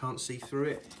so you can't see through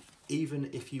it? Even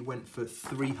if you went for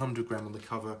 300 gram on the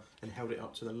cover and held it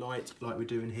up to the light like we're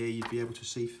doing here, you'd be able to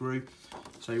see through.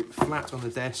 So flat on the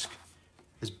desk,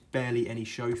 there's barely any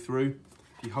show through.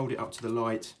 If you hold it up to the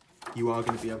light, you are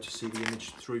going to be able to see the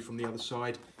image through from the other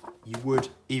side. You would,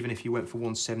 even if you went for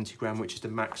 170 gram, which is the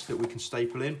max that we can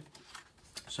staple in.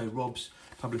 So Rob's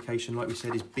publication, like we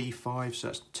said, is B5, so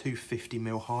that's 250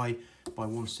 mil high by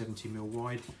 170 mil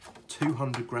wide.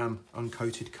 200 gram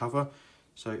uncoated cover,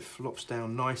 so it flops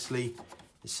down nicely.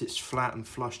 It sits flat and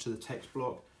flush to the text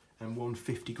block, and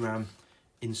 150 gram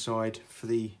inside for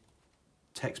the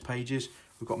text pages.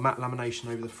 We've got matte lamination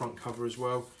over the front cover as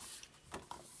well,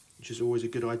 which is always a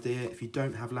good idea. If you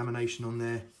don't have lamination on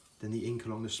there, then the ink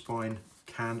along the spine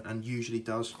can and usually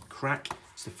does crack.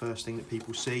 It's the first thing that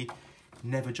people see.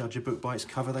 Never judge a book by its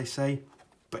cover, they say,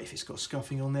 but if it's got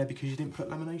scuffing on there because you didn't put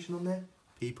lamination on there,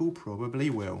 people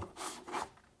probably will.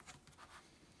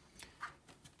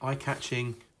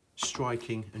 Eye-catching,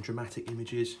 striking and dramatic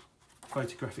images,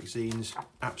 photographic zines,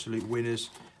 absolute winners.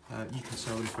 You can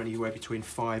sell them for anywhere between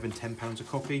 £5 and £10 a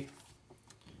copy.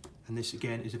 And this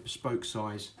again is a bespoke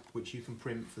size, which you can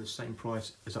print for the same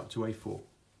price as up to A4.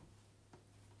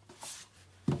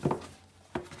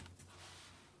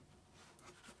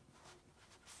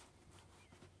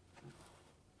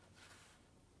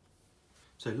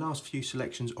 So last few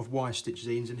selections of wire stitch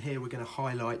zines, and here we're going to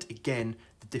highlight again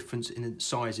the difference in the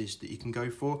sizes that you can go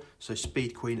for. So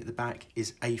Speed Queen at the back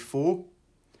is A4.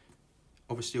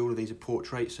 Obviously all of these are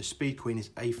portrait, so Speed Queen is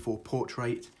A4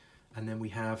 portrait, and then we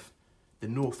have the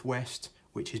Northwest,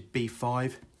 which is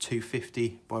B5,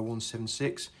 250 by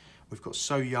 176. We've got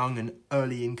So Young, an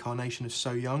early incarnation of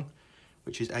So Young,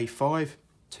 which is A5,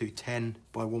 210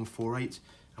 by 148,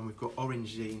 and we've got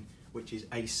Orange Zine, which is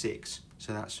A6,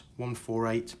 so that's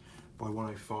 148 by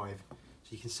 105. So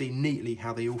you can see neatly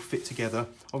how they all fit together.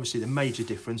 Obviously the major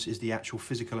difference is the actual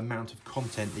physical amount of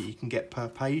content that you can get per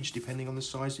page, depending on the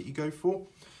size that you go for.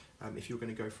 If you're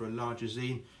going to go for a larger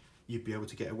zine, you'd be able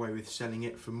to get away with selling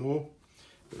it for more.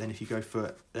 But then if you go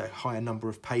for a higher number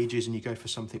of pages and you go for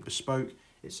something bespoke,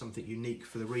 it's something unique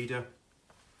for the reader.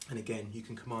 And again, you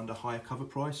can command a higher cover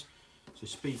price. So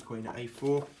Speed Queen at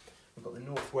A4. We've got the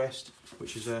Northwest,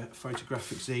 which is a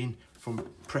photographic zine from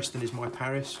Preston is My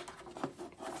Paris.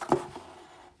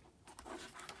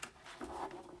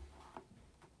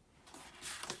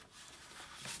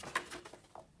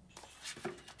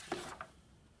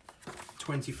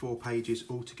 "24 pages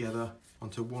altogether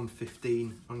onto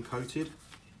 115 uncoated.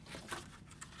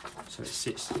 So it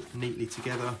sits neatly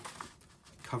together.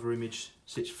 Cover image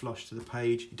sits flush to the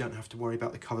page. You don't have to worry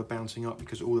about the cover bouncing up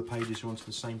because all the pages are onto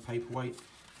the same paperweight.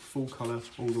 Full colour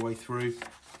all the way through.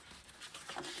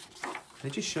 And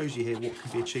it just shows you here what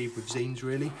can be achieved with zines,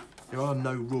 really. There are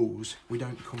no rules. We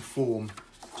don't conform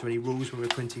to any rules when we're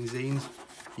printing zines.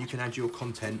 You can add your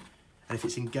content, and if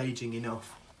it's engaging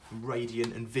enough,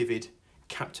 radiant and vivid,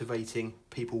 captivating,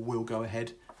 people will go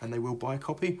ahead and they will buy a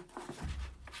copy.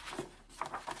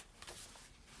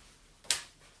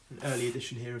 An early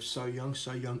edition here of So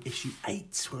Young issue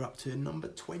 8. We're up to number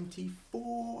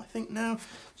 24, I think now.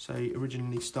 So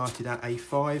originally started at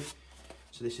A5.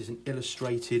 So this is an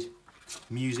illustrated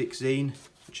music zine,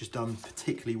 which has done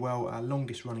particularly well, our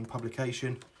longest running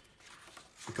publication.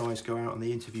 The guys go out and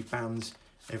they interview bands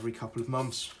every couple of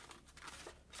months.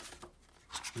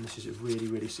 And this is a really,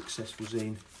 really successful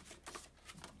zine.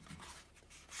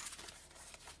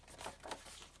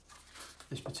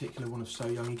 This particular one of So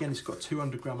Young, again, it's got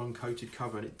 200 gram uncoated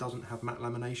cover and it doesn't have matte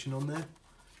lamination on there.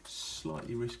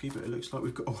 Slightly risky, but it looks like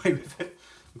we've got away with it.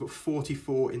 We've got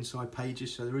 44 inside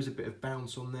pages, so there is a bit of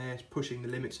bounce on there. It's pushing the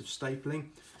limits of stapling,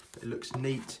 but it looks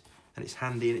neat and it's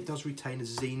handy, and it does retain a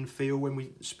zine feel. When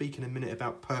we speak in a minute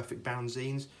about perfect bound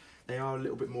zines, they are a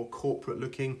little bit more corporate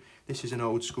looking. This is an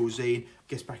old school zine. I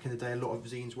guess back in the day, a lot of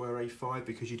zines were A5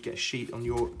 because you'd get a sheet on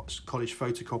your college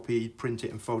photocopy, you'd print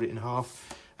it and fold it in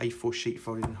half. A4 sheet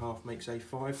folded in half makes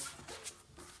A5.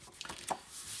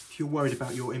 If you're worried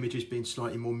about your images being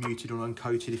slightly more muted or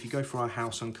uncoated, if you go for our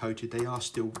house uncoated, they are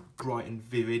still bright and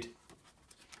vivid.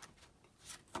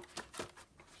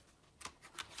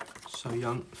 So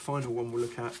Young. The final one we'll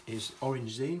look at is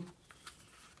Orange Zine,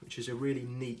 which is a really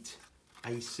neat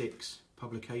A6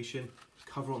 publication.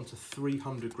 Cover onto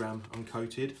 300 gram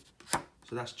uncoated,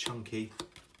 so that's chunky,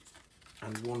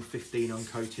 and 115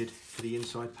 uncoated for the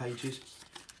inside pages.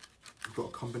 We've got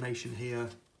a combination here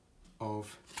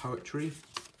of poetry,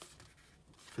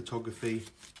 photography,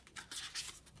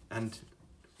 and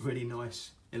really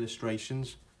nice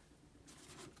illustrations.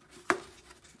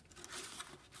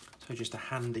 So just a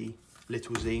handy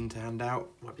little zine to hand out.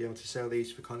 Might be able to sell these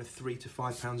for kind of £3 to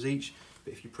 £5 each,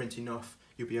 but if you print enough,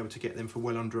 you'll be able to get them for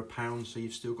well under £1, so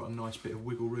you've still got a nice bit of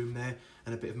wiggle room there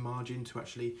and a bit of margin to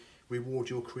actually reward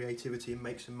your creativity and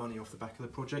make some money off the back of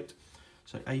the project.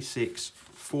 So A6,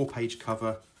 4-page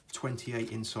cover,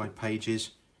 28 inside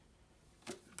pages.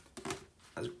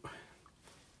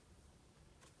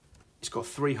 It's got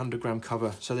 300 gram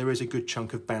cover, so there is a good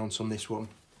chunk of bounce on this one.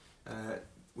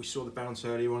 We saw the bounce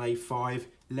earlier on A5,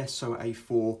 less so at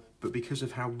A4, but because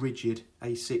of how rigid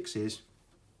A6 is,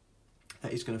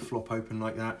 that is going to flop open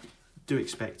like that. Do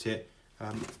expect it.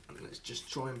 Let's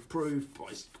just try and prove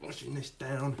by squashing this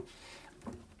down.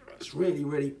 Let's really,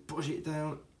 really push it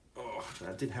down. Oh. Oh,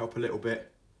 that did help a little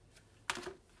bit.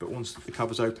 But once the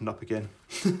cover's opened up again,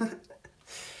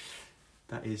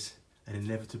 that is an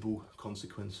inevitable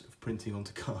consequence of printing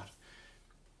onto card.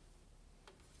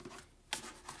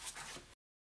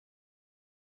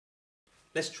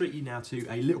 Let's treat you now to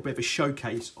a little bit of a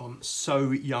showcase on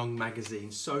So Young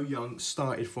magazine. So Young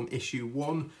started from issue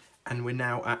 1 and we're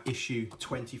now at issue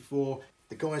 24.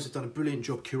 The guys have done a brilliant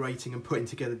job curating and putting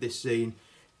together this zine.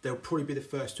 They'll probably be the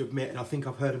first to admit, and I think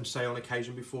I've heard them say on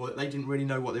occasion before, that they didn't really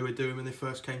know what they were doing when they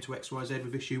first came to Ex Why Zed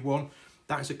with issue 1.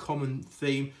 That's a common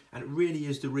theme, and it really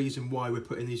is the reason why we're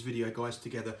putting these video guides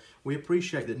together. We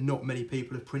appreciate that not many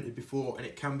people have printed before, and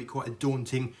it can be quite a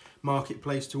daunting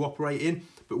marketplace to operate in,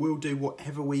 but we'll do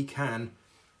whatever we can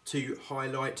to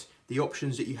highlight the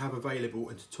options that you have available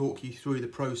and to talk you through the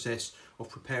process of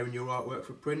preparing your artwork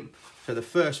for print. So the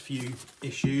first few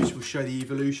issues will show the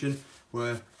evolution,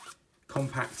 were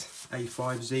compact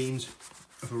A5 zines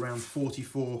of around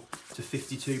 44 to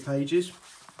 52 pages.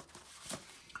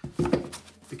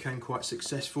 Became quite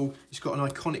successful. It's got an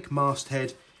iconic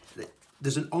masthead.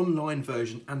 There's an online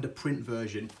version and a print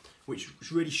version, which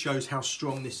really shows how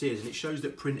strong this is, and it shows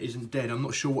that print isn't dead. I'm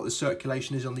not sure what the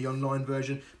circulation is on the online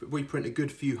version, but we print a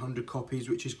good few hundred copies,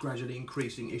 which is gradually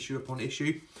increasing issue upon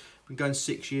issue. Been going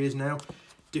 6 years now.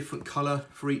 Different colour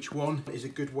for each one is a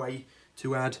good way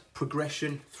to add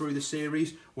progression through the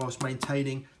series whilst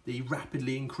maintaining the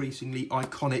rapidly increasingly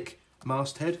iconic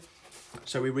masthead.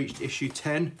 So we reached issue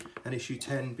 10, and issue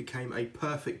 10 became a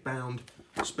perfect bound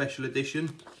special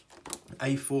edition,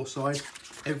 A4 size.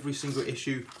 Every single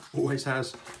issue always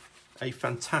has a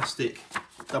fantastic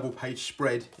double page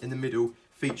spread in the middle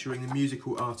featuring the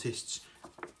musical artists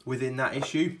within that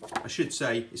issue. I should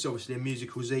say it's obviously a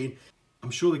musical zine.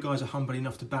 I'm sure the guys are humble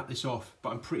enough to bat this off, but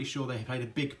I'm pretty sure they played a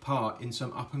big part in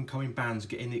some up and coming bands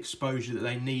getting the exposure that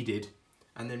they needed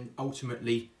and then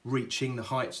ultimately reaching the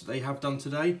heights that they have done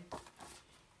today.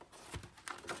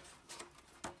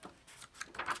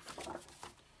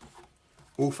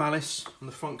 Wolf Alice on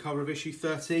the front cover of issue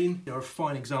 13. They're a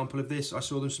fine example of this. I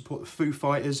saw them support the Foo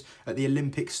Fighters at the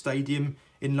Olympic Stadium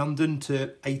in London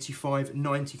to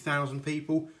 85-90,000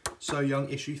 people. So Young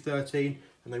issue 13,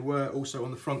 and they were also on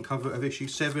the front cover of issue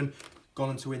 7, gone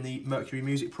on to win the Mercury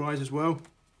Music Prize as well.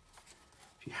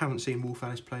 If you haven't seen Wolf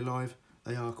Alice play live,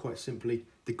 they are quite simply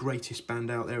the greatest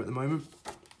band out there at the moment.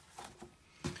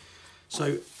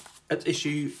 So at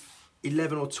issue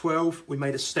 11 or 12, we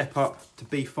made a step up to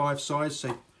B5 size,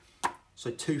 so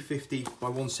 250 by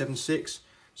 176.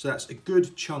 So that's a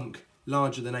good chunk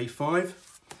larger than A5.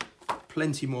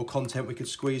 Plenty more content we could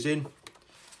squeeze in.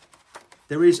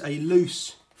 There is a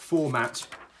loose format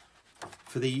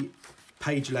for the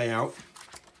page layout,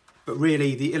 but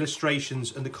really the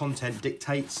illustrations and the content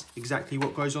dictates exactly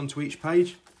what goes onto each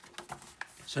page.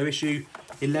 So issue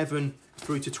 11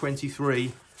 through to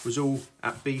 23 was all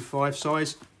at B5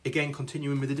 size. Again,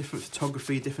 continuing with a different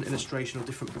photography, different illustration, or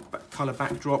different colour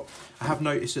backdrop. I have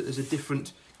noticed that there's a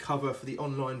different cover for the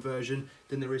online version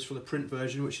than there is for the print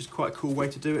version, which is quite a cool way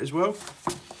to do it as well.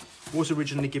 Was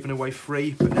originally given away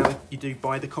free, but now you do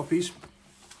buy the copies.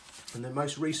 And the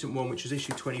most recent one, which is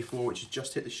issue 24, which has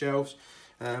just hit the shelves,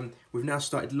 we've now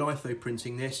started litho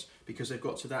printing this because they've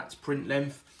got to that print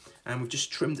length, and we've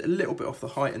just trimmed a little bit off the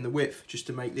height and the width just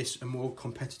to make this a more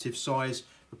competitive size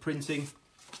for printing.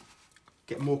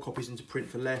 Get more copies into print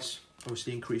for less,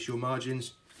 obviously increase your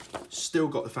margins. Still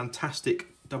got the fantastic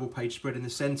double page spread in the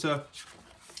centre,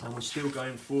 and we're still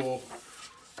going for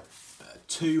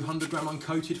 200 gram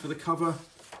uncoated for the cover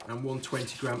and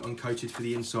 120 gram uncoated for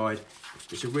the inside.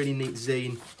 It's a really neat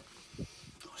zine. Oh,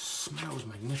 it smells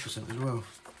magnificent as well.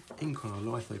 Ink on our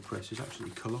litho press is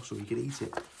absolutely colossal. You could eat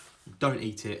it. Don't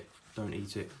eat it. Don't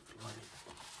eat it.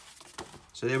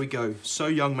 So there we go. So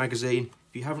Young magazine.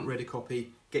 If you haven't read a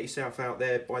copy, get yourself out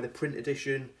there, buy the print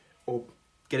edition or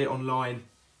get it online.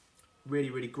 Really,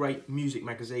 really great music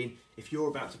magazine. If you're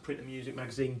about to print a music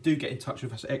magazine, do get in touch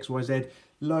with us at XYZ.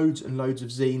 Loads and loads of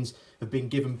zines have been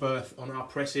given birth on our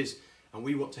presses, and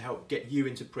we want to help get you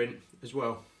into print as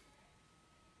well.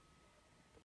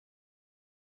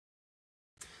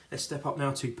 Let's step up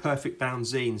now to perfect bound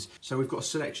zines. So we've got a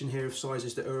selection here of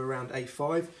sizes that are around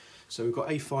A5. So we've got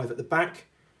A5 at the back,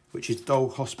 which is Doll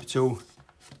Hospital,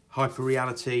 Hyper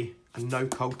Reality and No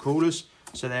Cold Callers.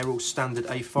 So they're all standard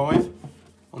A5.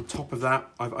 On top of that,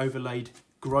 I've overlaid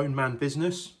Grown Man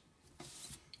Business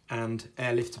and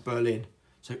Airlift to Berlin.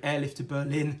 So Airlift to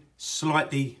Berlin,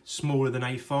 slightly smaller than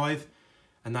A5,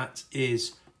 and that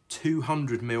is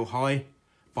 200mm high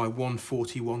by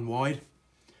 141 wide.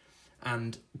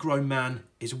 And Grown Man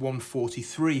is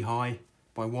 143 high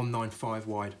by 195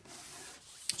 wide.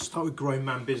 Start with Grown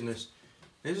Man Business.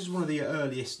 This is one of the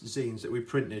earliest zines that we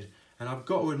printed, and I've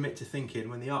got to admit to thinking,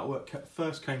 when the artwork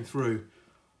first came through,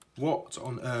 what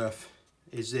on earth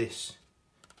is this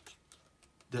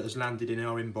that has landed in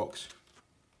our inbox?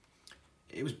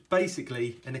 It was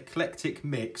basically an eclectic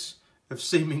mix of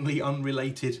seemingly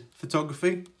unrelated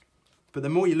photography, but the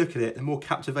more you look at it, the more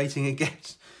captivating it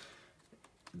gets.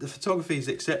 The photography is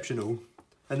exceptional,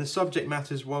 and the subject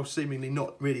matters, while seemingly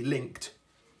not really linked,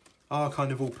 are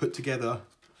kind of all put together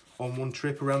on one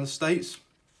trip around the States.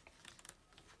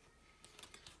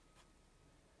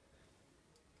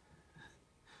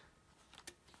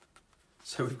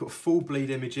 So we've got full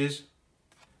bleed images.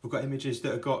 We've got images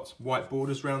that have got white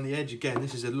borders around the edge. Again,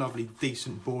 this is a lovely,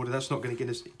 decent border. That's not going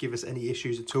to give us any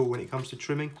issues at all when it comes to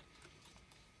trimming.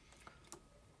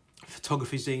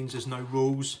 Photography zines, there's no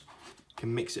rules. You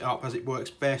can mix it up as it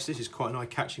works best. This is quite an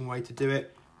eye-catching way to do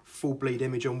it. Full bleed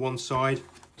image on one side,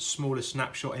 smaller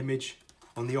snapshot image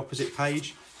on the opposite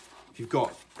page. If you've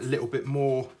got a little bit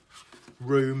more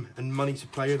room and money to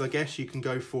play with, I guess, you can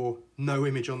go for no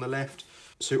image on the left,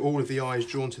 so all of the eye is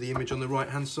drawn to the image on the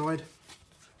right-hand side.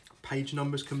 Page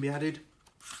numbers can be added.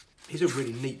 These are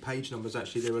really neat page numbers,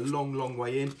 actually. They're a long, long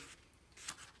way in.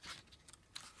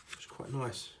 It's quite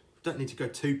nice. Don't need to go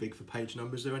too big for page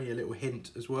numbers. They're only a little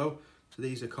hint as well. So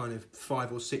these are kind of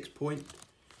 5 or 6 point.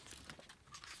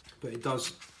 But it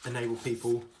does enable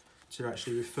people to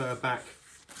actually refer back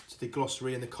to the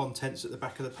glossary and the contents at the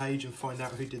back of the page and find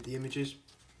out who did the images.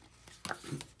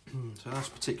 So that's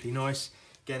particularly nice.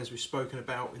 Again, as we've spoken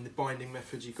about in the binding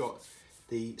methods, you've got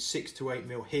the 6 to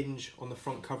 8mm hinge on the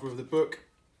front cover of the book,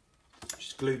 which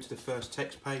is glued to the first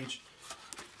text page.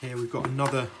 Here we've got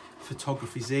another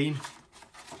photography zine.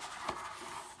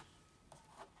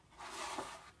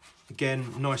 Again,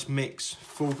 nice mix,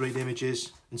 full bleed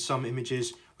images and some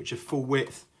images which are full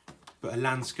width but a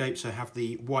landscape, so have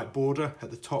the white border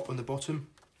at the top and the bottom.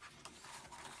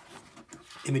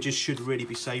 Images should really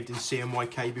be saved in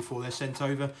CMYK before they're sent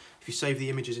over. If you save the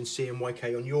images in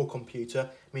CMYK on your computer,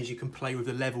 it means you can play with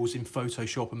the levels in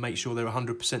Photoshop and make sure they're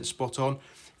 100% spot on.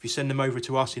 If you send them over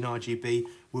to us in RGB,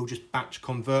 we'll just batch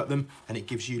convert them and it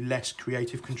gives you less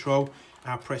creative control.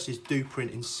 Our presses do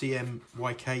print in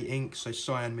CMYK ink, so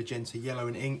cyan, magenta, yellow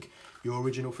and ink. Your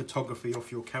original photography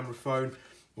off your camera phone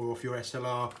or off your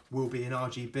SLR will be in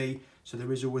RGB, so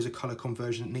there is always a colour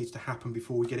conversion that needs to happen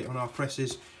before we get it on our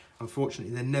presses.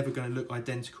 Unfortunately, they're never going to look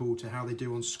identical to how they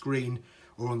do on screen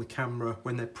or on the camera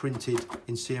when they're printed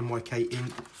in CMYK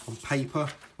ink on paper,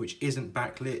 which isn't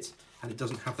backlit and it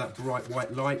doesn't have that bright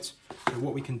white light. So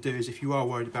what we can do is, if you are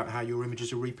worried about how your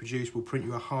images are reproduced, we'll print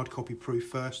you a hard copy proof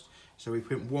first. So we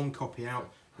print one copy out,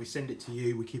 we send it to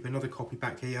you, we keep another copy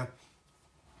back here,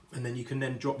 and then you can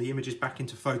then drop the images back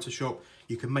into Photoshop.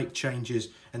 You can make changes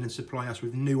and then supply us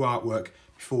with new artwork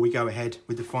before we go ahead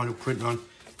with the final print run.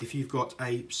 If you've got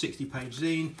a 60-page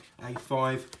zine,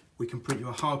 A5, we can print you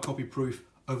a hard copy proof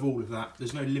of all of that.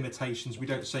 There's no limitations. We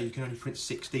don't say you can only print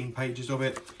 16 pages of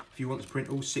it. If you want to print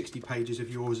all 60 pages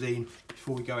of your zine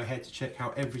before we go ahead to check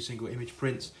how every single image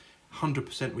prints,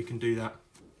 100% we can do that.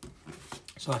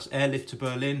 So that's airlift to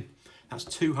Berlin. That's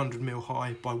 200mm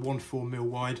high by 14mm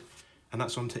wide. And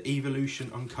that's onto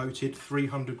Evolution uncoated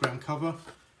 300g cover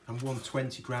and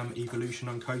 120g Evolution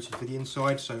uncoated for the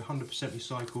inside. So 100%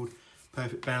 recycled.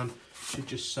 Perfect bound. Should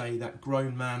just say that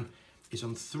Grown Man is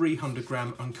on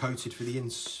 300g uncoated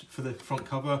for the front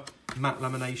cover, matte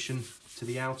lamination to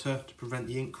the outer to prevent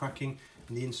the ink cracking,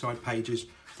 and the inside pages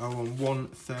are on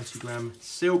 130g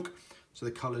silk, so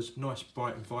the colours nice,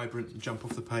 bright and vibrant and jump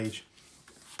off the page.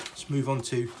 Let's move on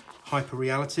to Hyper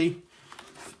Reality.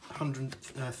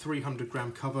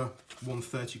 300g cover,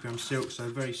 130g silk, so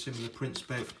very similar print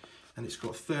spec, and it's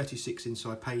got 36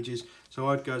 inside pages. So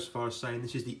I'd go as far as saying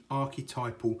this is the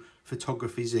archetypal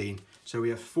photography zine. So we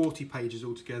have 40 pages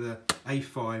altogether,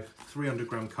 A5,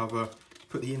 300g cover,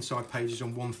 put the inside pages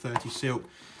on 130 silk.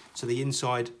 So the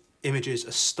inside images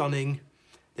are stunning,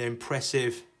 they're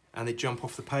impressive, and they jump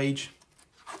off the page.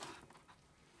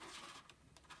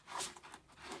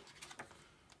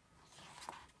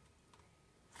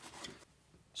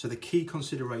 So the key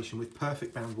consideration with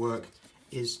perfect bound work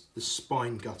is the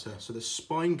spine gutter. So the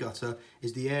spine gutter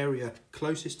is the area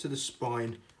closest to the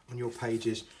spine on your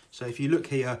pages. So if you look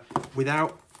here,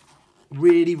 without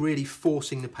really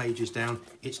forcing the pages down,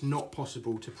 it's not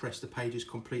possible to press the pages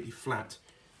completely flat.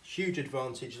 Huge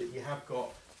advantage that you have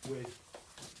got with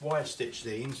wire stitch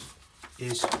zines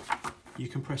is you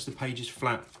can press the pages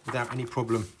flat without any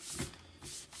problem.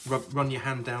 Run your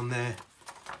hand down there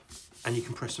and you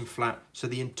can press them flat. So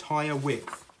the entire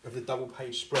width of the double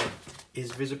page spread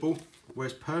is visible,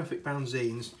 whereas perfect bound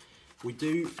zines, we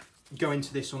do go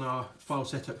into this on our file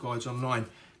setup guides online,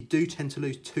 you do tend to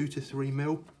lose 2 to 3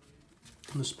 mil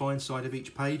on the spine side of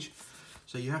each page.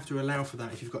 So you have to allow for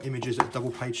that if you've got images at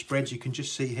double page spreads. You can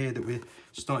just see here that we're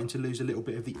starting to lose a little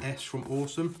bit of the S from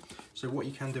awesome. So what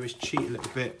you can do is cheat a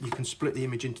little bit. You can split the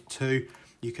image into 2.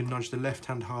 You can nudge the left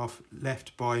hand half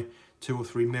left by 2 or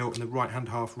 3 mil and the right hand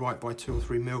half right by 2 or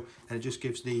 3 mil, and it just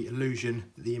gives the illusion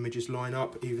that the images line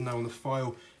up, even though on the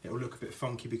file it will look a bit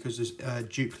funky because there's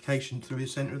duplication through the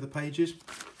centre of the pages.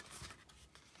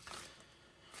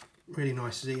 Really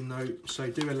nice zine though, so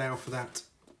do allow for that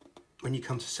when you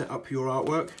come to set up your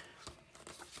artwork.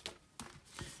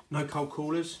 No Cold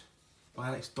Callers by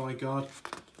Alex Dygard.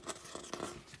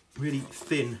 Really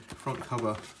thin front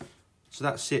cover, so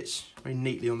that sits very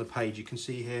neatly on the page. You can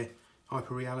see here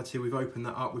Hyper Reality, we've opened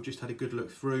that up, we've just had a good look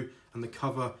through, and the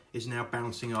cover is now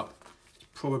bouncing up. It's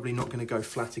probably not going to go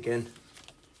flat again.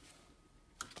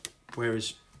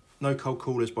 Whereas No Cold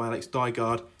Callers by Alex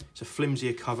Dygard, it's a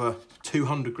flimsier cover,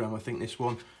 200 gram I think this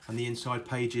one, and the inside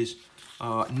pages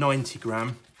are 90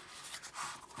 gram.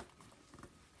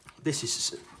 This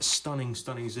is a stunning,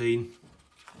 stunning zine.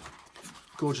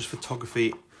 Gorgeous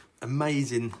photography,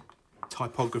 amazing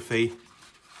typography.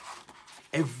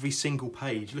 Every single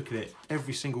page, look at it,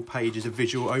 every single page is a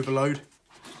visual overload.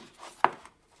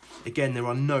 Again, there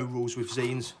are no rules with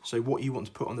zines, so what you want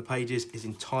to put on the pages is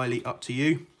entirely up to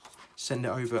you. Send it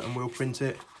over and we'll print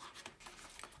it.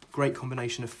 Great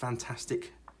combination of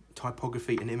fantastic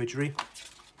typography and imagery.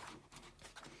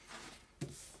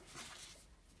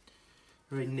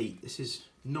 Very neat. This is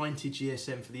 90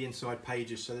 GSM for the inside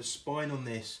pages, so the spine on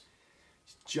this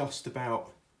is just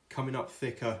about coming up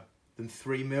thicker than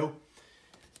 3 mil.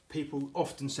 People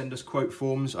often send us quote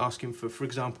forms asking for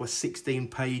example, a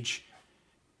 16-page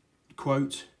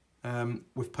quote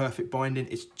with perfect binding.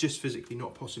 It's just physically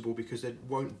not possible because there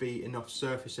won't be enough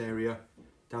surface area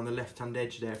down the left-hand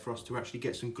edge there for us to actually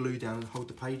get some glue down and hold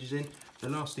the pages in. The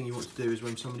last thing you want to do is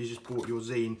when somebody's just bought your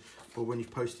zine, or when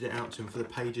you've posted it out to them, for the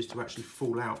pages to actually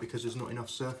fall out because there's not enough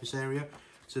surface area.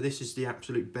 So this is the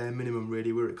absolute bare minimum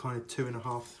really. We're at kind of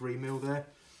 2.5, 3 mil there.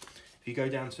 If you go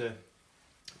down to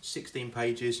 16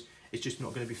 pages, it's just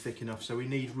not going to be thick enough. So we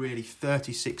need really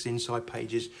 36 inside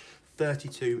pages,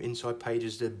 32 inside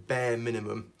pages, the bare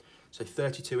minimum. So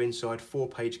 32 inside,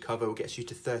 4-page cover will get you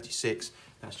to 36.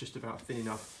 That's just about thin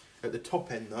enough. At the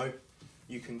top end though,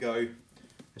 you can go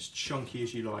as chunky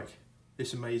as you like.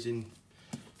 This amazing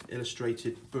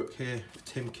illustrated book here,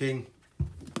 Tim King.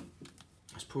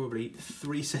 It's probably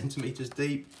 3 centimeters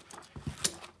deep.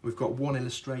 We've got one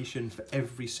illustration for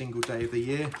every single day of the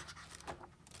year.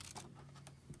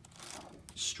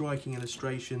 Striking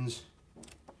illustrations,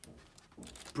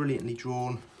 brilliantly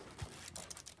drawn.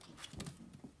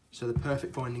 So the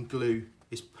perfect binding glue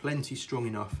is plenty strong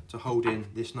enough to hold in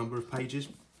this number of pages.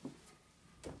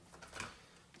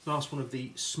 Last one of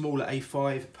the smaller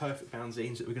A5 perfect bound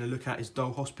zines that we're going to look at is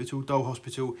Dole Hospital. Dole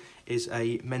Hospital is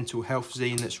a mental health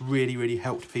zine that's really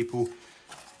helped people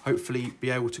hopefully be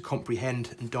able to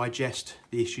comprehend and digest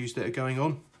the issues that are going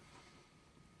on.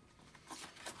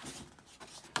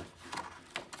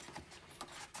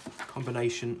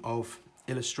 Combination of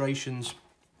illustrations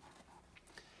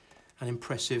and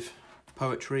impressive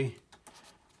poetry,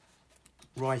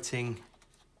 writing,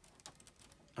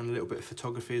 and a little bit of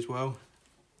photography as well.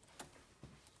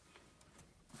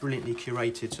 Brilliantly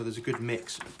curated, so there's a good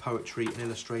mix of poetry and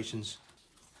illustrations.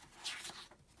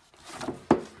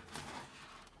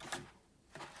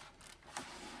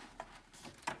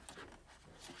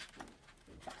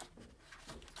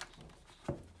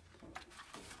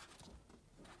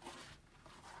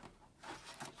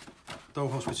 Dole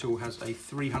Hospital has a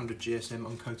 300 GSM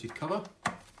uncoated cover,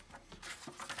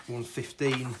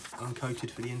 115 uncoated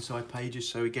for the inside pages.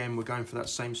 So again, we're going for that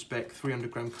same spec,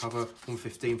 300 gram cover,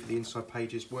 115 for the inside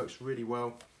pages. Works really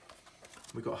well.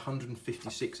 We've got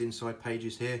 156 inside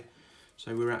pages here,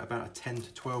 so we're at about a 10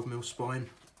 to 12 mil spine.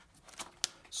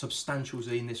 Substantial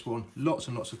zine, this one, lots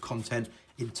and lots of content.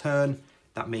 In turn,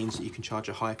 that means that you can charge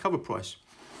a higher cover price.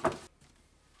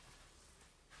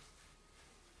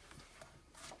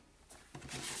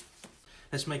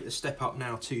 Let's make the step up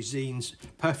now to zines,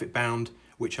 perfect bound,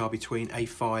 which are between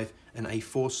A5 and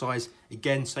A4 size.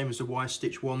 Again, same as the wire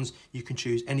stitch ones, you can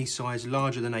choose any size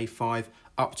larger than A5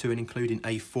 up to and including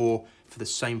A4 for the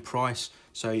same price.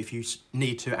 So if you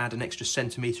need to add an extra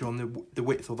centimetre on the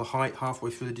width or the height halfway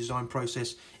through the design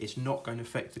process, it's not going to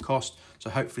affect the cost. So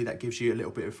hopefully that gives you a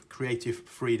little bit of creative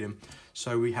freedom.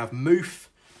 So we have Moof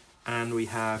and we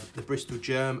have the Bristol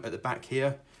Germ at the back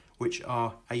here, which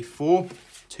are A4,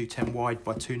 210 wide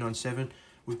by 297.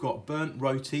 We've got Burnt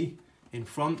Roti in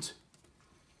front,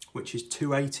 which is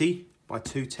 280 by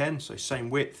 210, so same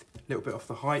width, a little bit off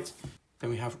the height. Then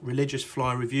we have Religious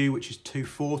Fly Review, which is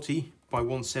 240 by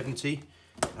 170.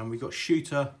 And we've got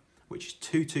Shooter, which is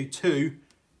 222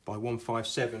 by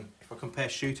 157. If I compare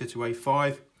Shooter to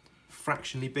A5,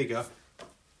 fractionally bigger,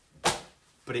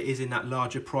 but it is in that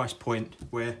larger price point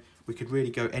where we could really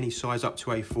go any size up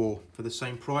to A4 for the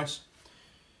same price.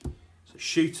 So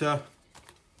Shooter,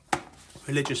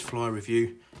 Religious Fly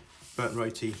Review, Burnt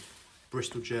Roti,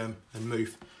 Bristol Germ and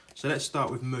Moof. So let's start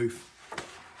with Moof,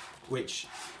 which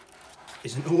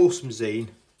is an awesome zine,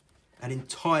 an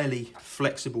entirely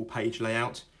flexible page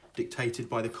layout dictated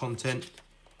by the content.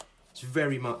 It's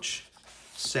very much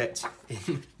set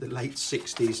in the late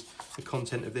 60s, the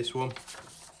content of this one.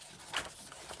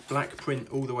 Black print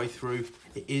all the way through.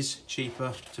 It is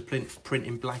cheaper to print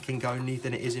in black ink only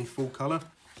than it is in full colour.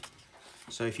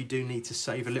 So if you do need to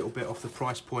save a little bit off the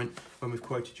price point when we've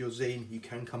quoted your zine, you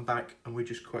can come back and we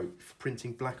just quote for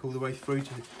printing black all the way through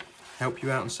to help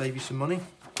you out and save you some money.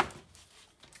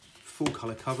 Full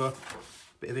colour cover,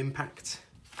 bit of impact.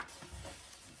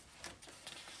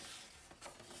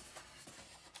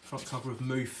 Front cover of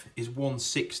Moof is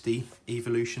 160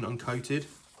 Evolution uncoated.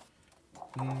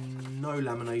 No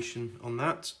lamination on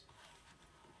that.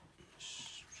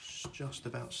 It's just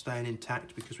about staying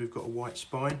intact because we've got a white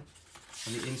spine.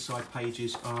 And the inside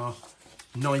pages are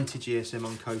 90 GSM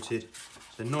uncoated.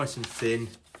 So nice and thin,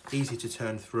 easy to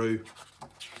turn through,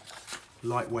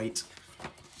 lightweight.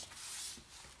 Let's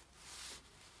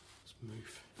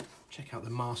move. Check out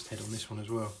the masthead on this one as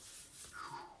well.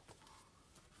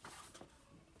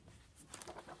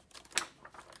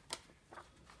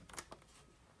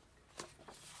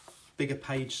 Bigger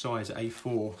page size at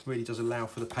A4 really does allow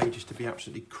for the pages to be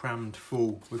absolutely crammed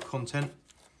full with content.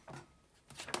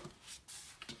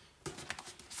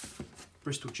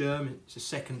 Bristol Germ, it's a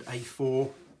second A4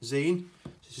 zine.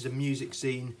 This is a music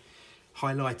zine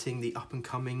highlighting the up and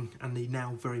coming and the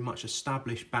now very much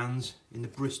established bands in the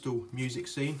Bristol music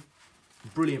scene.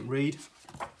 Brilliant read.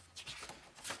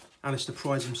 Alistair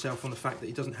prides himself on the fact that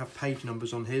he doesn't have page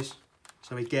numbers on his.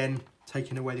 So again,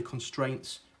 taking away the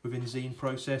constraints within zine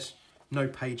process. No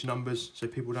page numbers, so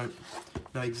people don't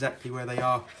know exactly where they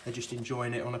are. They're just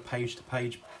enjoying it on a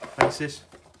page-to-page basis.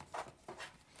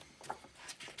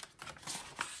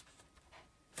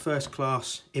 First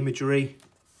class imagery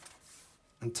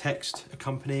and text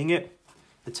accompanying it.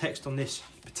 The text on this is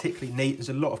particularly neat. There's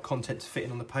a lot of content to fit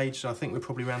in on the page, so I think we're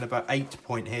probably around about 8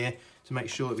 point here to make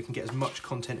sure that we can get as much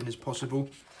content in as possible.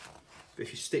 But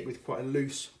if you stick with quite a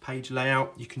loose page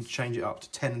layout, you can change it up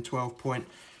to 10 and 12 point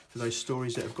for those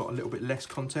stories that have got a little bit less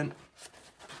content.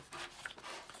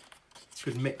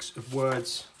 Good mix of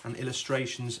words and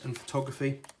illustrations and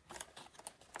photography.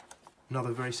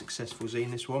 Another very successful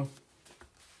zine, this one.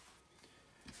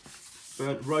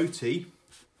 Burnt Roti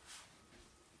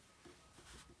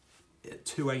at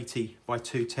 280 by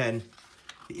 210.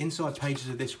 The inside pages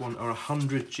of this one are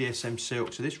 100 GSM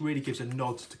silk, so this really gives a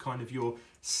nod to kind of your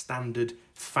standard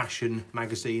fashion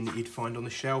magazine that you'd find on the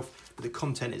shelf, but the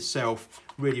content itself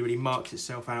really marks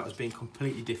itself out as being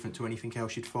completely different to anything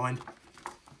else you'd find.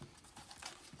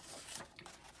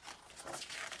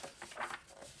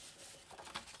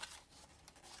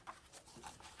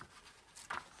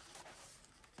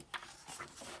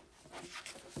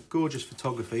 Gorgeous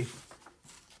photography.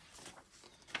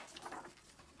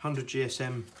 100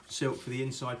 GSM silk for the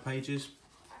inside pages,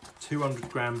 200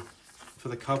 gram for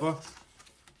the cover.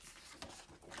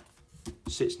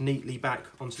 Sits neatly back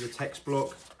onto the text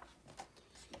block.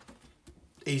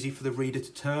 Easy for the reader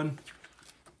to turn.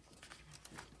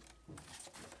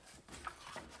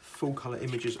 Full colour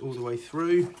images all the way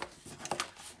through.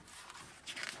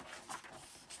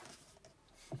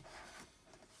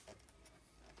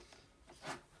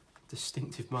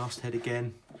 Distinctive masthead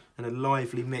again, and a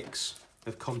lively mix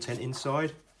of content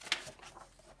inside.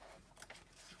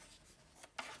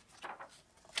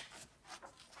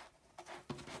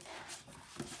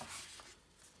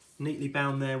 Neatly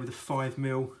bound there with a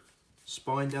 5mm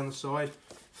spine down the side.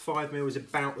 5mm is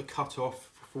about the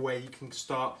cut-off for where you can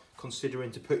start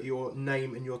considering to put your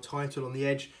name and your title on the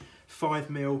edge.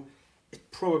 5mm is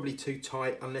probably too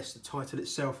tight unless the title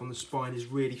itself on the spine is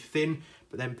really thin,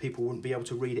 but then people wouldn't be able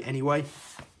to read it anyway.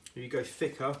 If you go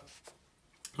thicker,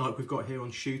 like we've got here on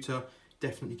Shooter,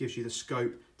 definitely gives you the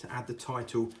scope to add the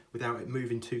title without it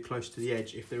moving too close to the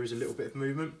edge if there is a little bit of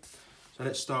movement. So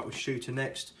let's start with Shooter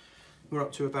next. We're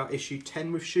up to about issue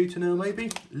 10 with Shooter now,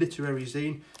 maybe. Literary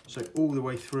zine, so all the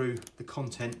way through the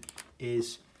content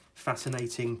is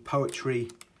fascinating poetry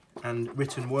and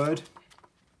written word.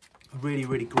 A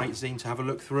really great zine to have a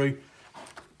look through.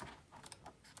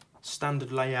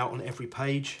 Standard layout on every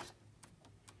page.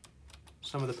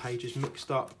 Some of the pages mixed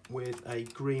up with a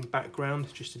green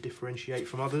background just to differentiate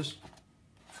from others.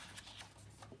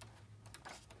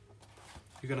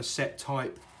 You're going to set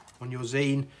type on your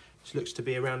zine. This looks to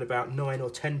be around about 9 or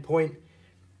 10 point.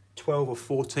 12 or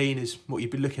 14 is what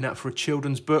you'd be looking at for a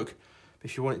children's book.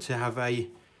 If you want it to have a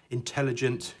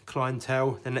intelligent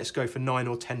clientele, then let's go for 9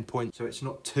 or 10 points, so it's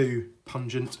not too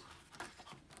pungent.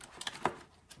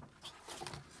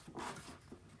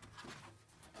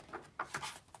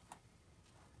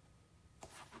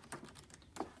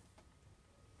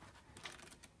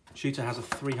 Shooter has a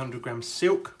 300-gram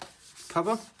silk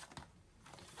cover,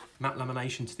 matte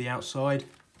lamination to the outside,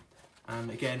 and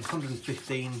again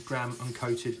 115-gram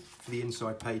uncoated for the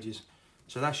inside pages.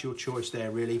 So that's your choice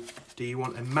there really. Do you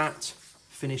want a matte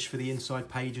finish for the inside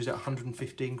pages at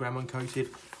 115-gram uncoated,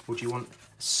 or do you want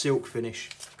a silk finish?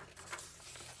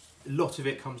 A lot of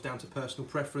it comes down to personal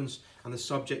preference and the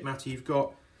subject matter you've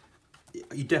got.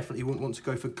 You definitely wouldn't want to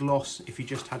go for gloss if you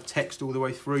just had text all the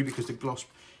way through, because the gloss,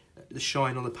 the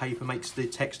shine on the paper makes the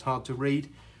text hard to read.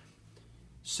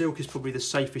 Silk is probably the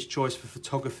safest choice for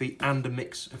photography and a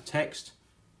mix of text.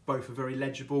 Both are very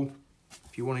legible.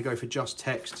 If you want to go for just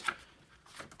text,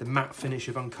 the matte finish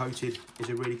of uncoated is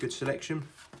a really good selection.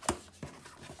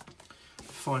 The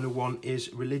final one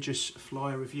is Religious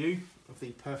Flyer Review of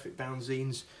the Perfect Bound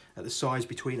zines at the size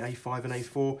between A5 and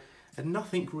A4. And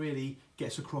nothing really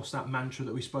gets across that mantra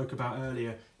that we spoke about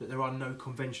earlier, that there are no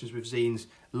conventions with zines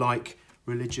like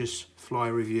Religious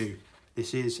Flyer Review.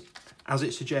 This is, as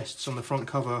it suggests on the front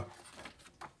cover,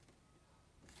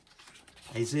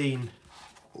 a zine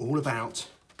all about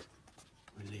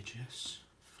religious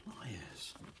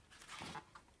flyers.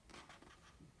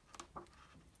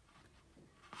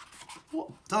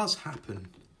 What does happen?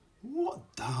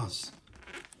 What does?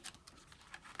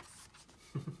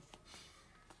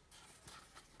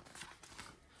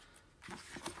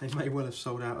 They may well have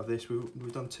sold out of this.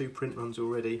 We've done 2 print runs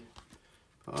already.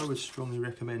 But I would strongly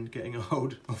recommend getting a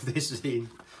hold of this zine.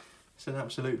 It's an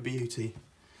absolute beauty.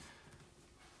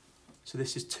 So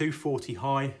this is 240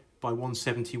 high by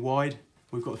 170 wide.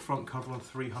 We've got the front cover on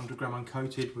 300-gram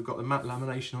uncoated. We've got the matte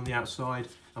lamination on the outside,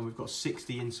 and we've got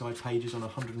 60 inside pages on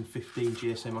 115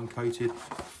 GSM uncoated.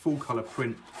 Full colour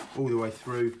print all the way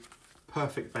through.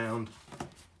 Perfect bound.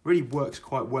 Really works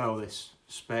quite well, this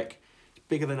spec. It's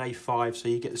bigger than A5, so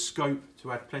you get the scope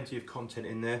to add plenty of content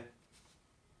in there,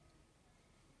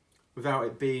 without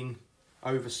it being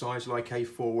oversized like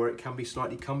A4, where it can be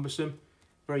slightly cumbersome.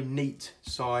 Very neat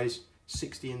size,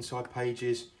 60 inside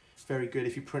pages. Very good.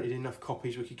 If you printed enough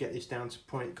copies, we could get this down to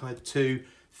kind of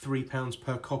 £2–3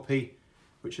 per copy,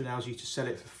 which allows you to sell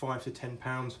it for £5 to £10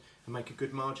 and make a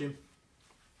good margin.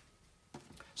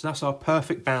 So that's our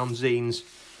perfect bound zines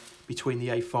between the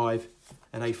A5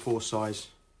 and A4 size.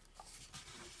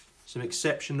 Some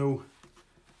exceptional,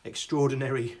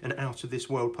 extraordinary and out of this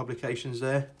world publications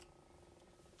there.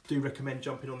 Do recommend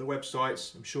jumping on the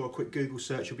websites. I'm sure a quick Google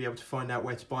search you'll be able to find out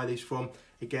where to buy these from.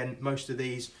 Again, most of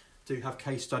these do have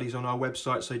case studies on our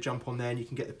website, so jump on there and you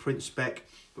can get the print spec,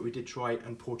 but we did try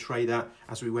and portray that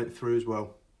as we went through as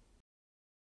well.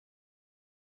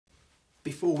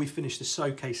 Before we finish the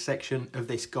showcase section of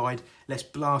this guide, let's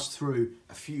blast through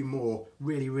a few more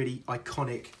really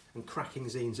iconic and cracking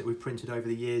zines that we've printed over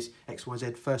the years. Ex Why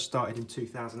Zed first started in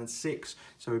 2006,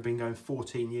 so we've been going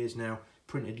 14 years now,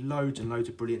 printed loads and loads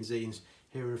of brilliant zines.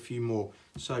 Here are a few more.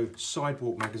 So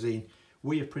Sidewalk magazine.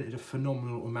 We have printed a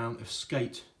phenomenal amount of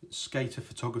skater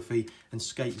photography and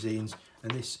skate zines,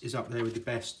 and this is up there with the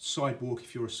best. Sidewalk,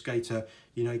 if you're a skater,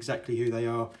 you know exactly who they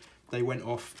are. They went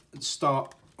off at the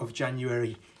start of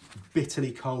January,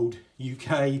 bitterly cold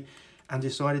UK, and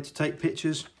decided to take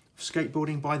pictures of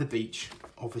skateboarding by the beach,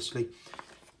 obviously.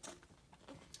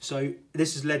 So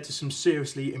this has led to some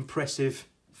seriously impressive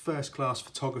first-class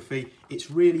photography. It's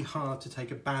really hard to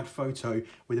take a bad photo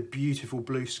with a beautiful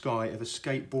blue sky of a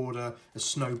skateboarder, a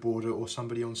snowboarder, or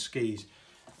somebody on skis.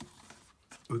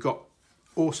 We've got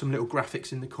awesome little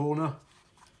graphics in the corner.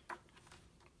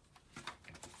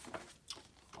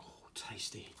 Oh,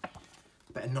 tasty.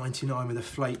 Better 99 with a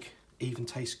flake. Even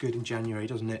tastes good in January,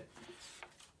 doesn't it?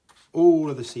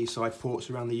 All of the seaside ports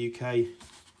around the UK.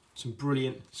 Some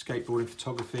brilliant skateboarding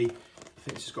photography. I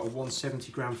think this has got a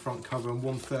 170-gram front cover and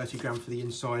 130-gram for the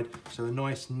inside. So a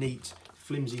nice, neat,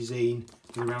 flimsy zine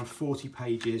with around 40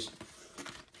 pages.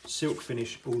 Silk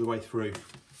finish all the way through.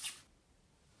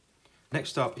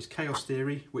 Next up is Chaos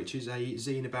Theory, which is a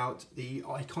zine about the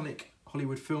iconic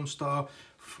Hollywood film star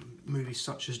from movies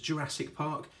such as Jurassic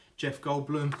Park. Jeff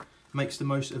Goldblum makes the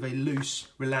most of a loose,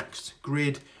 relaxed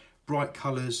grid, bright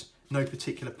colours, no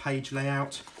particular page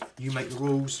layout. You make the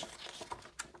rules.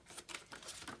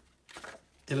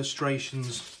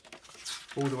 illustrations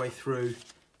all the way through,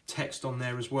 text on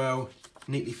there as well,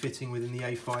 neatly fitting within the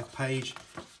A5 page.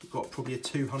 We've got probably a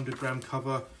 200 gram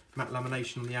cover, matte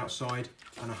lamination on the outside,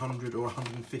 and 100 or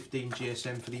 115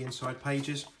 GSM for the inside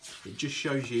pages. It just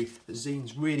shows you that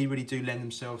zines really, really do lend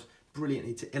themselves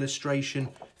brilliantly to illustration,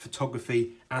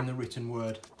 photography, and the written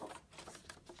word.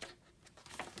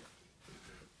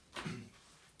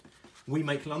 We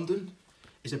Make London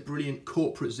is a brilliant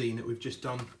corporate zine that we've just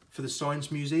done for the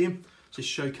Science Museum. This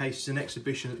showcases an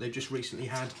exhibition that they just recently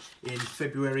had in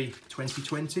February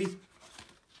 2020.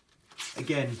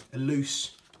 Again, a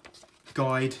loose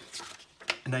guide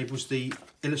enables the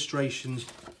illustrations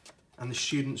and the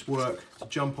students' work to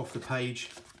jump off the page.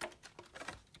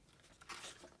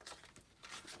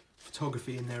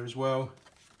 Photography in there as well,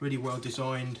 really well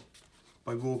designed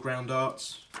by Raw Ground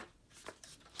Arts.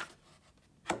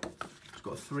 It's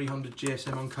got a 300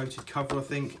 GSM uncoated cover, I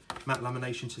think, matte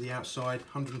lamination to the outside,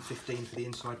 115 for the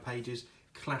inside pages,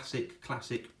 classic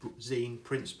zine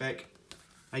print spec,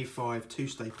 A5, 2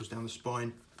 staples down the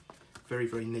spine, very,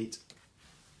 very neat.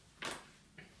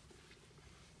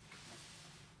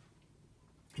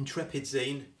 Intrepid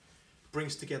Zine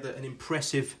brings together an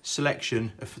impressive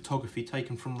selection of photography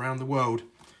taken from around the world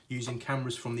using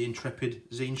cameras from the Intrepid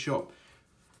Zine shop,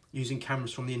 using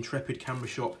cameras from the Intrepid camera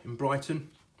shop in Brighton.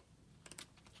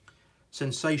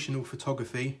 Sensational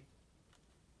photography,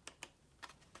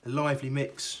 a lively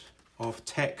mix of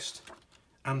text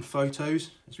and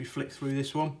photos as we flick through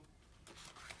this one.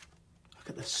 Look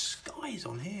at the skies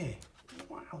on here,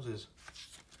 wowzers.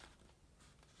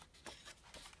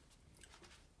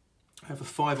 I have a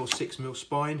 5 or 6 mil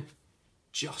spine,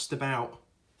 just about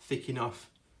thick enough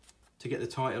to get the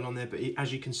title on there, but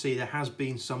as you can see there has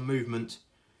been some movement,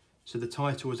 so the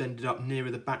title has ended up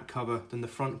nearer the back cover than the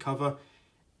front cover.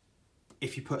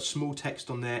 If you put small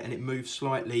text on there and it moves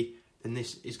slightly, then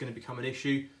this is going to become an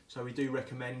issue, so we do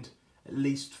recommend at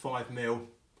least 5 mil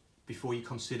before you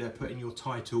consider putting your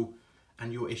title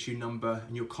and your issue number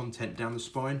and your content down the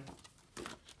spine.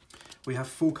 We have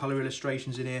full colour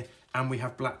illustrations in here, and we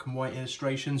have black and white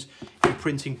illustrations. If you're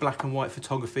printing black and white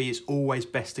photography, it's always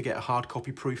best to get a hard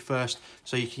copy proof first,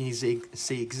 so you can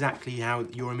see exactly how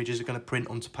your images are going to print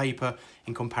onto paper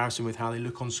in comparison with how they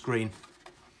look on screen.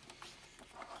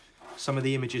 Some of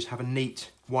the images have a neat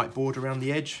white border around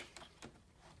the edge.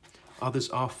 Others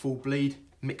are full bleed,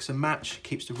 mix and match,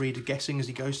 keeps the reader guessing as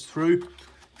he goes through.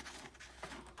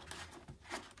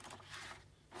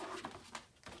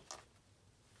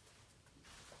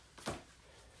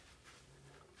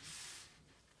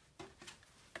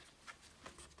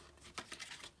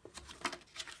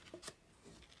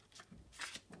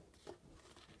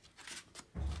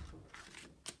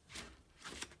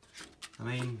 I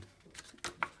mean,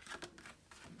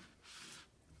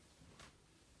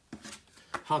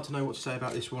 hard to know what to say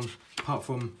about this one, apart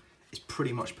from it's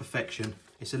pretty much perfection.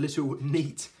 It's a little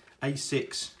neat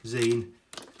A6 zine,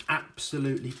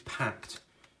 absolutely packed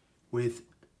with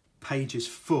pages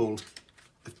full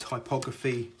of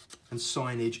typography and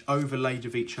signage overlaid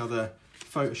with each other,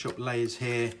 Photoshop layers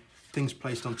here, things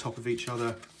placed on top of each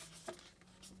other.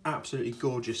 Absolutely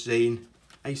gorgeous zine,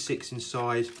 A6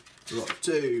 inside. We've got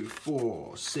 2,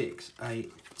 4, 6,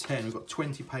 8, 10. We've got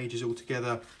 20 pages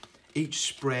altogether. Each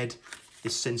spread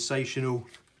is sensational.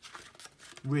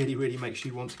 Really, really makes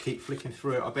you want to keep flicking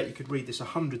through it. I bet you could read this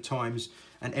 100 times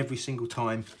and every single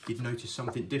time you'd notice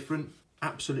something different.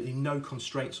 Absolutely no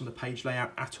constraints on the page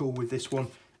layout at all with this one.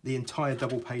 The entire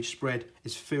double page spread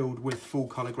is filled with full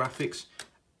colour graphics.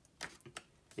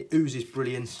 It oozes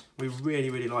brilliance. We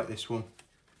really, really like this one.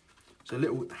 It's a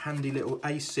little handy little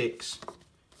A6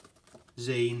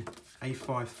 zine,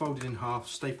 A5 folded in half,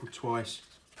 stapled twice.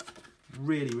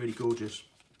 Really, really gorgeous.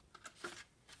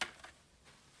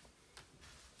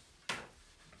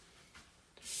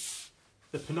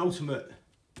 The penultimate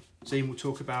zine we'll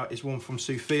talk about is one from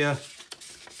Sophia.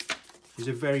 She's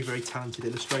a very, very talented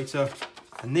illustrator,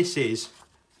 and this is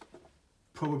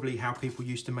probably how people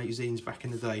used to make zines back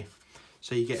in the day.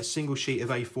 So you get a single sheet of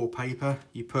A4 paper,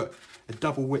 you put a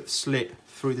double width slit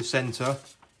through the centre,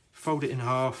 fold it in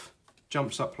half,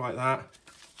 jumps up like that,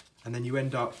 and then you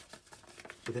end up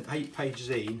with an 8-page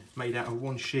zine made out of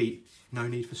one sheet, no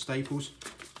need for staples.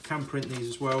 You can print these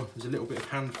as well, there's a little bit of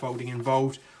hand folding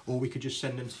involved, or we could just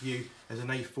send them to you as an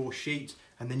A4 sheet,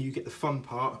 and then you get the fun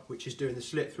part, which is doing the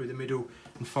slit through the middle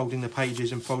and folding the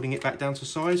pages and folding it back down to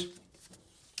size.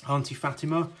 Auntie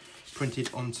Fatima, printed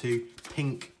onto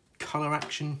pink colour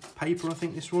action paper, I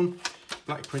think this one.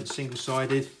 Black print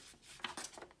single-sided.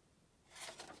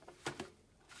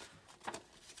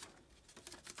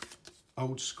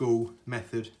 Old school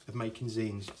method of making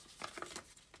zines.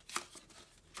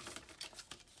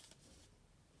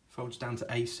 folds down to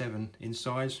A7 in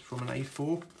size from an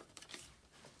A4.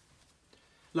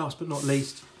 Last but not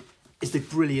least is the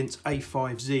brilliant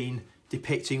A5 zine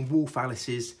depicting Wolf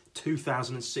Alice's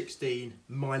 2016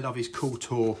 My Love Is Cool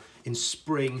tour in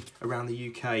spring around the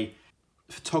UK.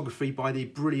 Photography by the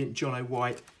brilliant Jono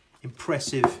White,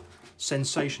 impressive,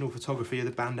 sensational photography of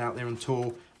the band out there on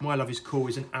tour. My Love Is Cool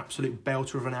is an absolute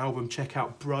belter of an album. Check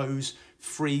out Bros,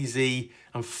 Freezy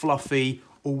and Fluffy,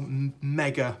 all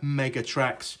mega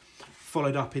tracks.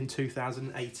 Followed up in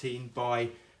 2018 by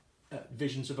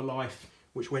Visions of a Life,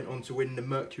 which went on to win the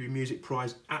Mercury Music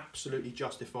Prize. Absolutely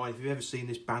justified. If you've ever seen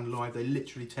this band live, they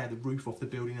literally tear the roof off the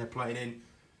building they're playing in.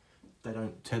 They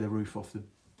don't tear the roof off the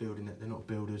building, they're not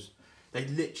builders. They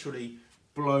literally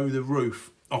blow the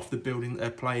roof off the building that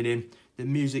they're playing in. The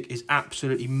music is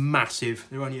absolutely massive.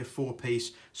 They're only a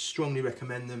 4-piece. Strongly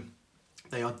recommend them.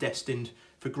 They are destined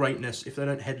for greatness. If they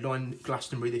don't headline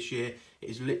Glastonbury this year, it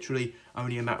is literally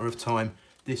only a matter of time.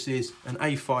 This is an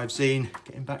A5 zine.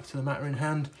 Getting back to the matter in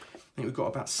hand, I think we've got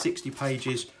about 60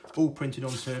 pages, all printed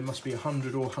onto, it must be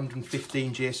 100 or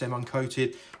 115 GSM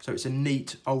uncoated. So it's a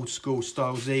neat, old school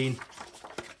style zine.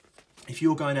 If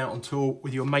you're going out on tour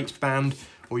with your mate's band,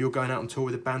 or you're going out on tour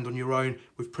with a band on your own,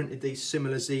 we've printed these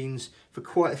similar zines for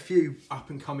quite a few up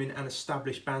and coming and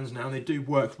established bands now, and they do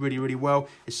work really well.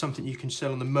 It's something you can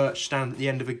sell on the merch stand at the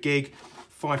end of a gig,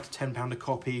 £5 to £10 a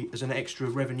copy as an extra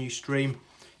revenue stream.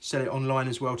 Sell it online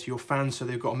as well to your fans, so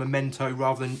they've got a memento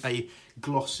rather than a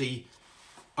glossy,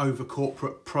 over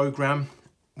corporate program.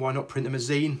 Why not print them a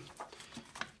zine?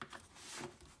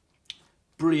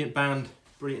 Brilliant band,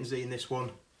 brilliant zine this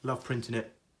one. Love printing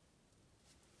it.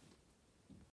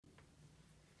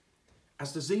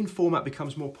 As the zine format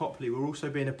becomes more popular, we're also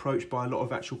being approached by a lot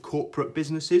of actual corporate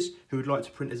businesses who would like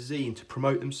to print a zine to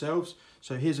promote themselves.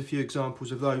 So here's a few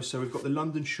examples of those. So we've got the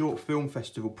London Short Film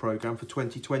Festival programme for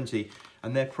 2020,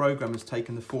 and their programme has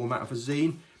taken the format of a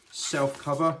zine,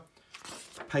 self-cover,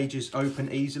 pages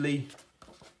open easily.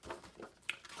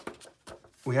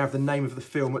 We have the name of the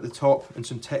film at the top and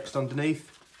some text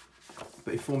underneath,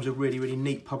 but it forms a really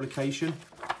neat publication.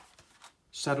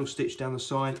 Saddle stitch down the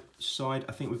side.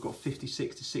 I think we've got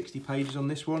 56 to 60 pages on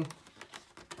this one.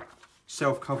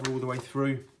 Self-cover all the way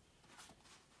through.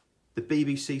 The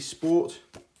BBC Sport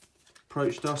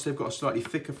approached us. They've got a slightly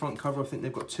thicker front cover. I think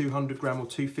they've got 200 gram or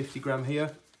 250 gram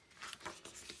here.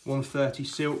 130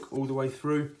 silk all the way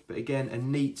through. But again, a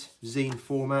neat zine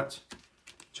format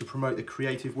to promote the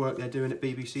creative work they're doing at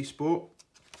BBC Sport.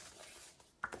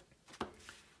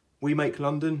 We Make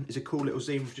London is a cool little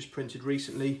zine we've just printed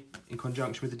recently in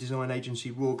conjunction with the design agency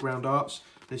Raw Ground Arts.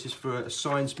 This is for a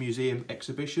science museum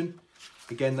exhibition.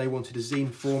 Again, they wanted a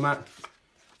zine format.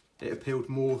 It appealed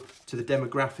more to the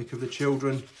demographic of the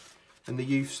children and the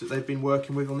youths that they've been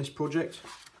working with on this project.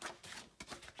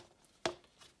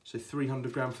 So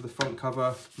 300 gram for the front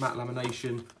cover, matte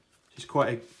lamination. It's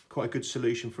quite a good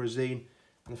solution for a zine.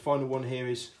 And the final one here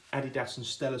is Adidas and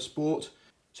Stella Sport.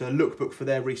 So a lookbook for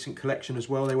their recent collection as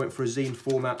well. They went for a zine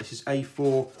format. This is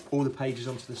A4, all the pages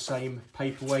onto the same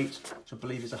paperweight, which I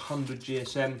believe is 100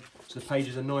 GSM. So the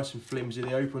pages are nice and flimsy.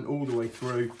 They open all the way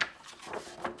through.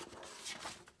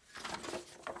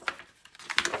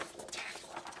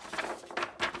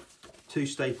 Two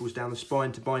staples down the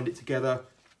spine to bind it together.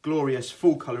 Glorious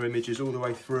full colour images all the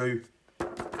way through.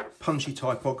 Punchy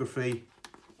typography.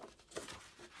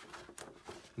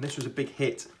 And this was a big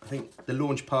hit. I think the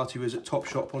launch party was at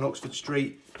Topshop on Oxford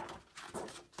Street.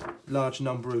 Large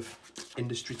number of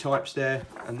industry types there,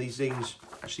 and these zines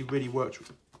actually really worked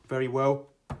very well.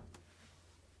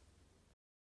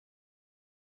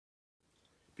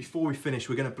 Before we finish,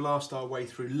 we're going to blast our way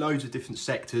through loads of different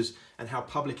sectors and how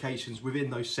publications within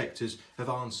those sectors have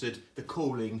answered the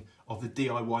calling of the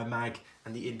DIY mag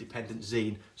and the independent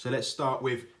zine. So let's start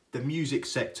with the music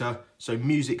sector, so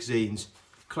music zines.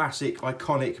 Classic,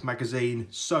 iconic magazine,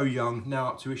 so young, now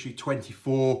up to issue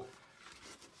 24.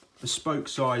 Bespoke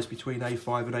size between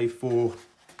A5 and A4,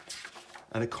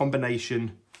 and a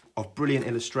combination of brilliant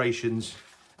illustrations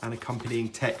and accompanying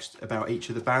text about each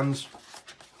of the bands.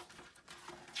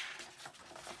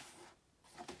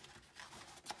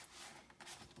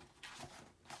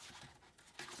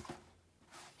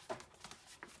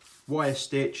 Wire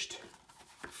stitched,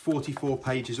 44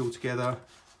 pages altogether.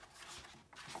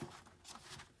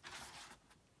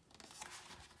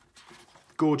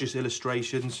 Gorgeous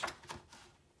illustrations,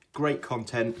 great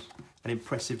content, an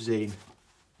impressive zine.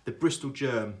 The Bristol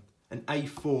Germ, an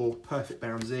A4 perfect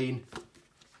bound zine.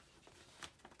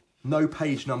 No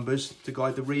page numbers to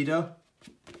guide the reader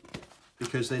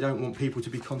because they don't want people to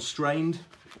be constrained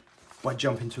by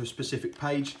jumping to a specific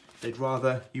page. They'd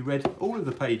rather you read all of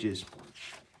the pages.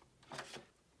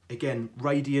 Again,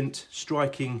 radiant,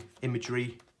 striking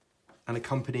imagery and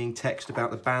accompanying text about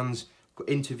the bands. Got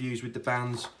interviews with the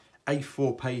bands.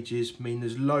 A4 pages mean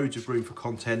there's loads of room for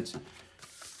content.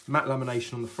 Matte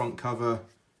lamination on the front cover,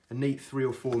 a neat 3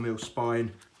 or 4 mil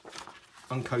spine,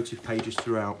 uncoated pages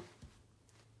throughout.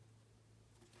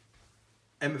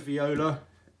 Emma Viola,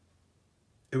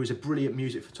 who is a brilliant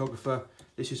music photographer.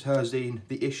 This is her zine,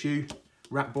 The Issue.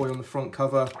 Rat Boy on the front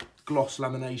cover, gloss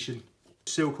lamination,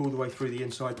 silk all the way through the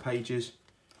inside pages.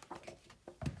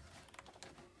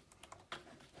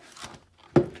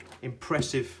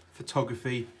 Impressive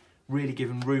photography, really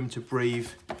given room to breathe.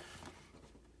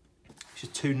 This is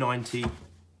 290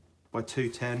 by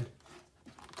 210.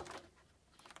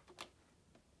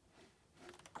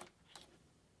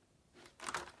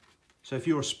 So if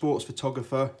you're a sports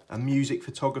photographer, a music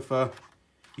photographer,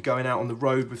 you're going out on the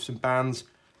road with some bands,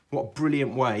 what a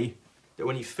brilliant way that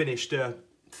when you've finished a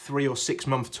 3 or 6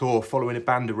 month tour following a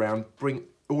band around, bring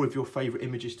all of your favourite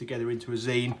images together into a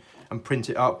zine and print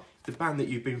it up. If the band that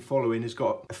you've been following has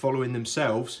got a following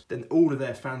themselves, then all of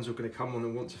their fans are going to come on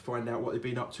and want to find out what they've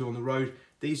been up to on the road.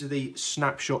 These are the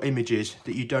snapshot images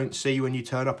that you don't see when you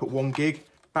turn up at one gig.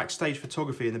 Backstage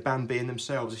photography and the band being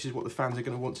themselves, this is what the fans are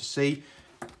going to want to see.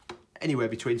 Anywhere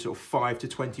between sort of £5 to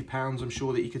 £20, I'm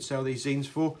sure that you could sell these zines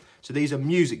for. So these are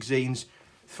music zines,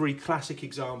 3 classic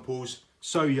examples: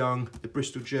 So Young, The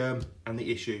Bristol Germ and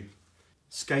The Issue.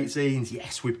 Skate zines,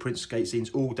 yes, we'd print skate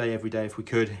zines all day, every day if we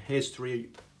could. Here's 3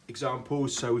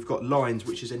 examples. So we've got Lines,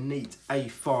 which is a neat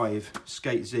A5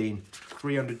 skate zine,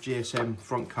 300 GSM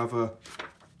front cover,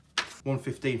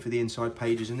 115 for the inside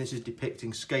pages, and this is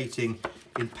depicting skating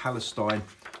in Palestine.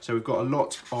 So we've got a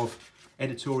lot of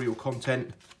editorial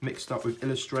content mixed up with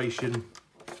illustration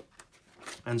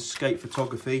and skate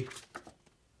photography.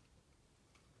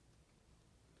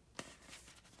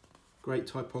 Great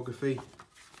typography.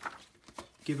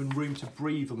 Given room to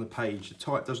breathe on the page. The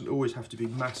type doesn't always have to be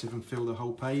massive and fill the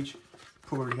whole page.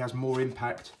 Probably has more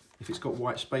impact if it's got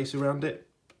white space around it.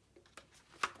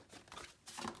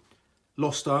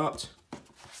 Lost Art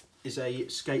is a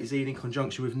skate zine in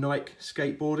conjunction with Nike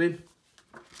skateboarding.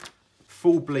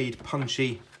 Full bleed,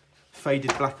 punchy,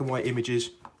 faded black and white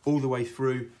images all the way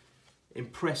through.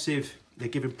 Impressive, they're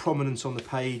given prominence on the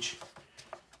page.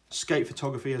 Skate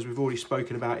photography, as we've already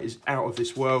spoken about, is out of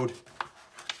this world.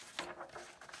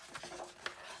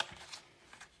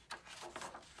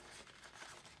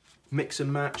 Mix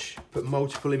and match, put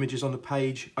multiple images on the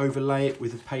page, overlay it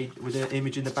with an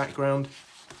image in the background.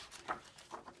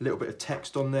 A little bit of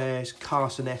text on there, it's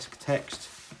Carson-esque text,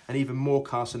 and even more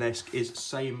Carson-esque is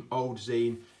Same Old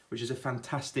Zine, which is a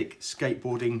fantastic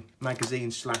skateboarding magazine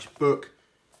slash book.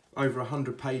 Over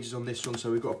 100 pages on this one,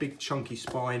 so we've got a big chunky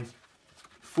spine,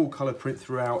 full colour print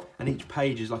throughout, and each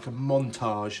page is like a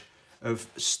montage of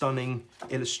stunning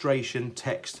illustration,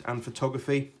 text and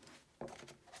photography.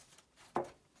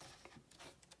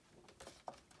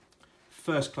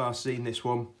 First class zine, this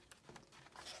one.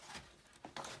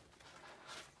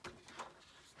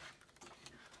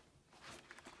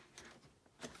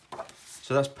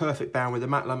 So that's perfect bound with a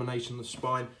matte lamination on the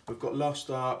spine. We've got Lost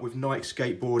Art with Nike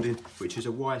skateboarding, which is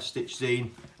a wire stitch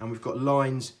zine, and we've got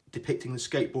Lines depicting the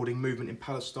skateboarding movement in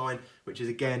Palestine, which is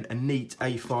again a neat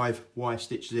A5 wire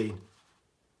stitch zine.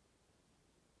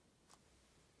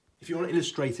 If you want an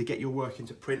illustrator, get your work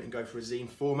into print and go for a zine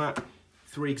format.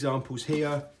 3 examples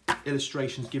here.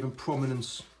 Illustrations given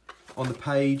prominence on the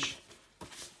page.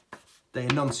 They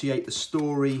enunciate the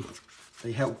story.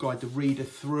 They help guide the reader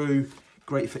through.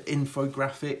 Great for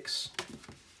infographics.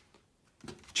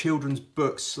 Children's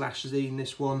books slash zine,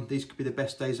 this one. These could be the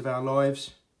best days of our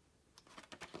lives.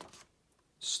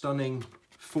 Stunning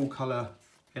full colour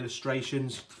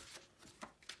illustrations.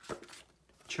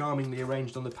 Charmingly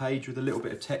arranged on the page with a little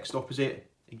bit of text opposite,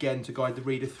 again to guide the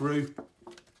reader through.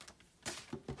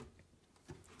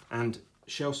 And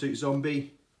Shell Suit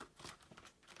Zombie,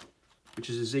 which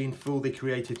is a zine for the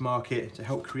creative market to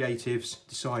help creatives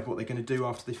decide what they're going to do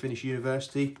after they finish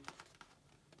university.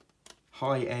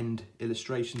 High-end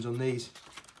illustrations on these.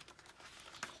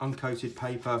 Uncoated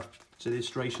paper, so the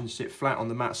illustrations sit flat on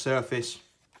the matte surface.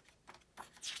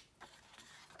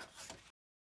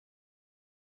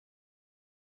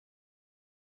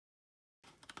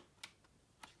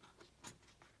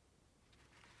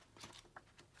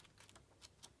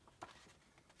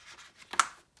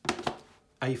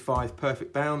 A5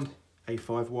 perfect bound,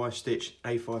 A5 wire stitch,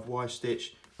 A5 wire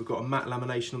stitch. We've got a matte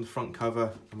lamination on the front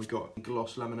cover and we've got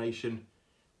gloss lamination.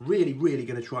 Really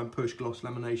going to try and push gloss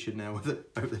lamination now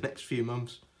over the next few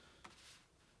months.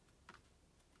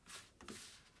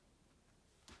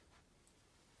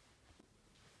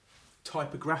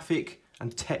 Typographic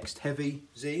and text-heavy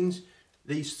zines.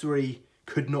 These three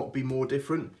could not be more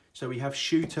different. So we have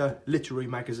Shooter Literary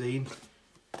Magazine,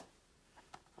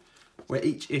 where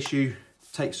each issue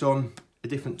takes on a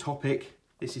different topic.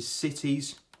 This is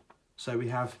cities, so we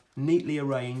have neatly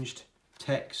arranged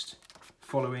text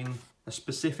following a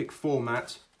specific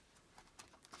format,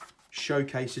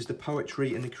 showcases the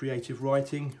poetry and the creative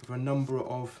writing of a number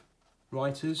of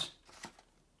writers,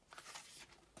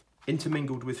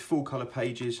 intermingled with full colour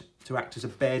pages to act as a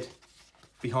bed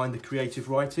behind the creative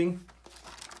writing.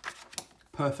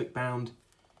 Perfect bound,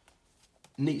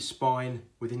 neat spine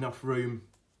with enough room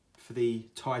for the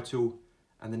title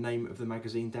and the name of the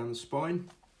magazine down the spine.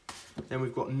 Then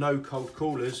we've got no cold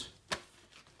callers.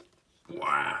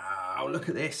 Wow, look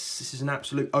at this. This is an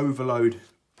absolute overload.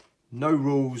 No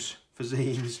rules for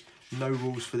zines, no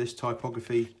rules for this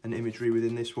typography and imagery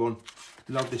within this one.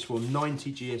 Love this one,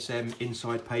 90 GSM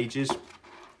inside pages.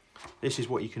 This is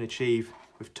what you can achieve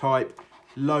with type.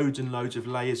 Loads and loads of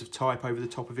layers of type over the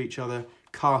top of each other.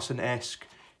 Carson-esque,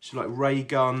 so like ray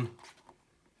gun,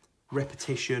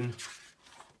 repetition,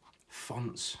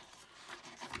 fonts.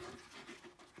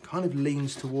 Kind of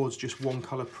leans towards just one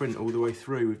colour print all the way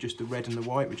through with just the red and the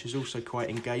white, which is also quite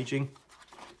engaging.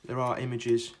 There are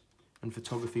images and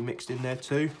photography mixed in there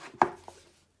too.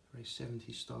 Very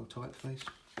 70s style typeface.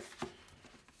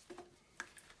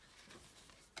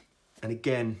 And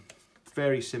again,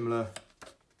 very similar.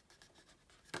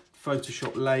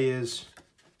 Photoshop layers,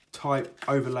 type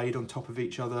overlaid on top of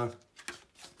each other,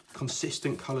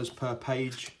 consistent colours per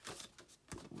page.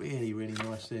 Really, really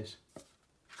nice this.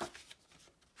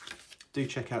 Do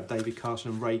check out David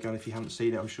Carson and Ray Gun if you haven't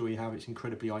seen it. I'm sure you have. It's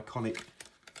incredibly iconic.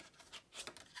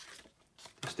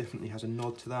 This definitely has a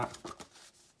nod to that.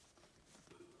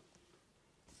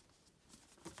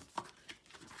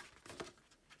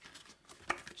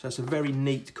 So it's a very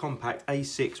neat, compact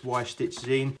A6 Y-stitch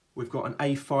zine. We've got an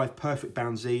A5 perfect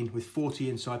bound zine with 40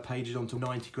 inside pages onto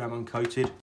 90 gram uncoated.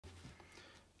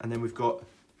 And then we've got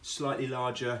slightly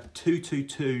larger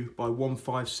 222 by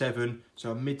 157,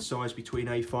 so a mid-size between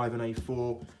A5 and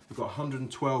A4. We've got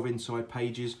 112 inside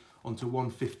pages onto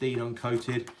 115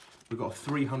 uncoated. We've got a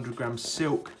 300 gram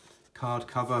silk card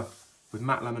cover with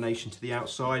matte lamination to the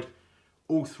outside.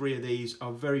 All three of these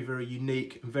are very, very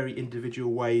unique and very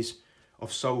individual ways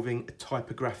of solving a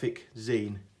typographic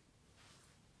zine.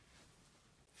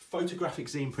 Photographic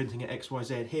zine printing at Ex Why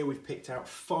Zed. Here we've picked out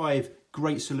 5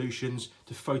 great solutions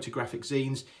to photographic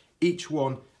zines, each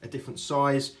one a different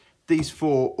size. These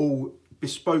 4 all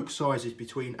bespoke sizes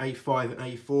between A5 and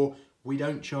A4. We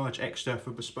don't charge extra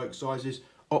for bespoke sizes.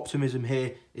 Optimism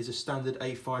here is a standard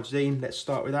A5 zine. Let's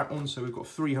start with that one. So we've got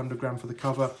 300 gram for the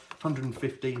cover,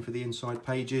 115 for the inside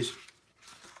pages.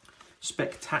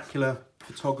 Spectacular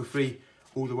photography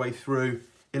all the way through.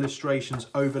 Illustrations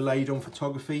overlaid on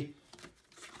photography.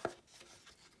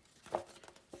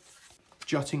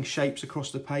 Jutting shapes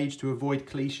across the page to avoid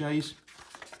cliches.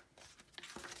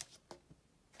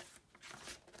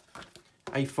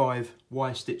 A5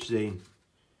 Y-stitch zine.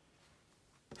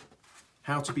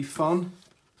 How to be fun.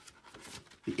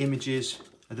 The images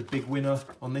are the big winner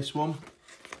on this one.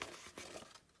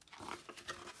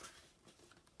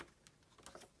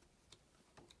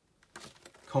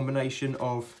 Combination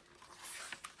of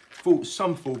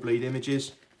some full bleed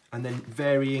images and then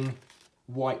varying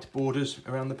white borders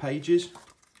around the pages.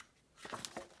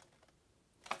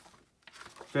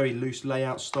 Very loose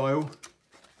layout style.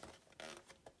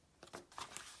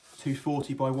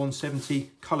 240 by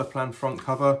 170 colour plan front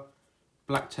cover.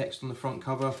 Black text on the front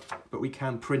cover, but we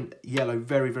can print yellow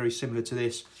very, very similar to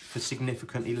this for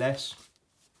significantly less.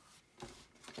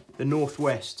 The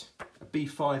Northwest, a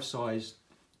B5 size,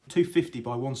 250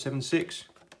 by 176.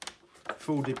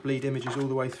 Full bleed images all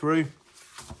the way through.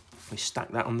 We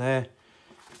stack that on there.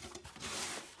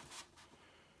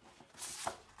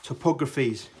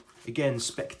 Topographies, again,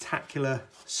 spectacular,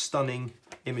 stunning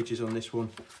images on this one.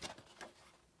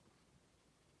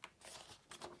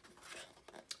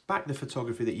 Back the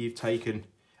photography that you've taken.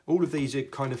 All of these are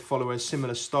kind of follow a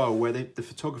similar style where the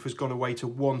photographer's gone away to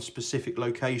one specific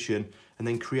location and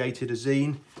then created a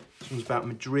zine. This one's about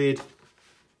Madrid.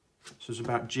 This was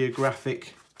about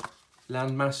geographic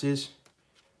land masses.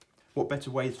 What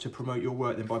better way to promote your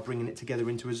work than by bringing it together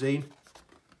into a zine?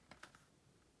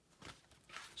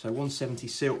 So 170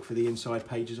 silk for the inside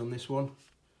pages on this one.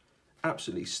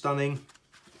 Absolutely stunning.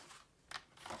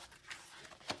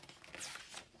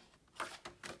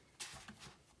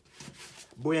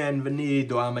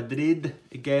 Bienvenido a Madrid.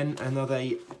 Again, another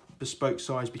bespoke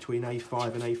size between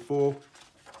A5 and A4.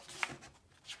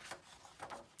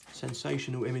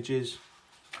 Sensational images,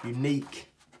 unique.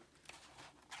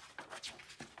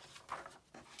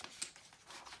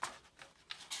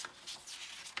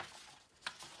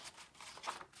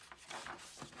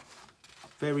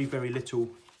 very, very little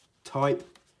type,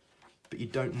 but you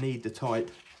don't need the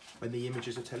type when the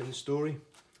images are telling the story.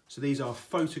 So these are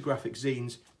photographic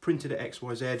zines printed at Ex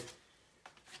Why Zed.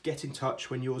 Get in touch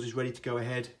when yours is ready to go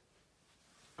ahead,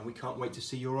 and we can't wait to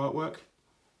see your artwork.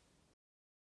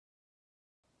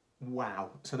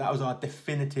 Wow, so that was our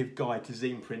definitive guide to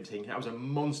zine printing. That was a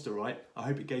monster, right? I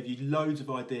hope it gave you loads of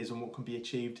ideas on what can be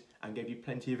achieved and gave you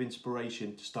plenty of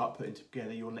inspiration to start putting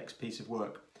together your next piece of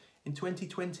work. In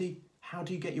 2020, how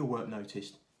do you get your work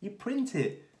noticed? You print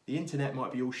it. The internet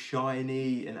might be all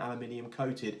shiny and aluminium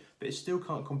coated, but it still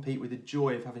can't compete with the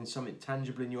joy of having something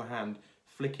tangible in your hand,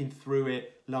 flicking through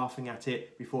it, laughing at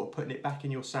it, before putting it back in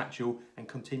your satchel and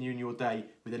continuing your day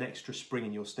with an extra spring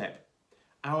in your step.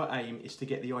 Our aim is to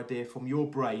get the idea from your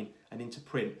brain and into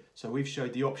print. So we've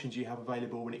showed the options you have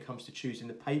available when it comes to choosing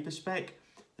the paper spec,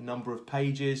 the number of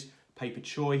pages, paper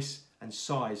choice and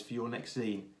size for your next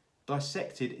zine.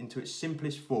 Dissected into its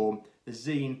simplest form, the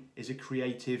zine is a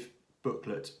creative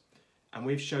booklet. And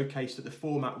we've showcased that the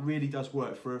format really does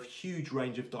work for a huge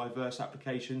range of diverse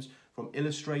applications, from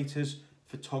illustrators,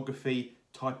 photography,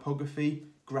 typography,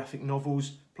 graphic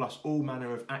novels, plus all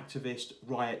manner of activist,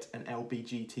 riot and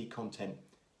LBGT content.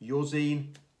 Your zine,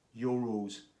 your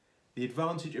rules. The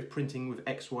advantage of printing with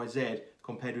Ex Why Zed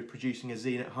compared with producing a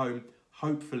zine at home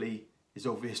hopefully is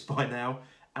obvious by now.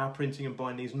 Our printing and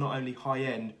binding is not only high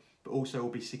end, but also will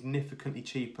be significantly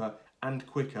cheaper and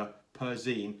quicker per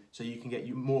zine, so you can get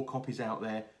you more copies out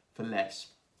there for less.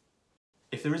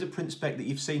 If there is a print spec that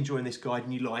you've seen during this guide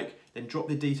and you like, then drop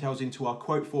the details into our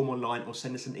quote form online or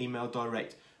send us an email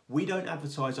direct. We don't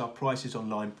advertise our prices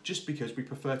online just because we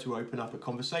prefer to open up a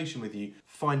conversation with you,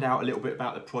 find out a little bit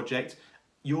about the project.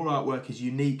 Your artwork is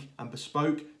unique and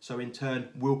bespoke, so in turn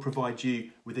we'll provide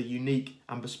you with a unique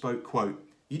and bespoke quote.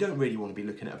 You don't really want to be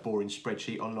looking at a boring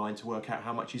spreadsheet online to work out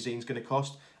how much your zine's going to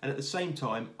cost, and at the same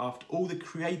time, after all the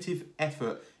creative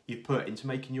effort you've put into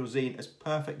making your zine as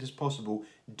perfect as possible,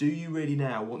 do you really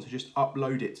now want to just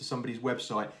upload it to somebody's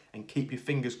website and keep your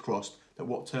fingers crossed that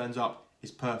what turns up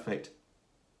is perfect?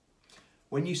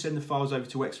 When you send the files over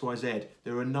to Ex Why Zed,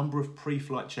 there are a number of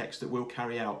pre-flight checks that we'll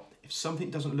carry out. If something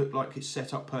doesn't look like it's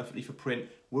set up perfectly for print,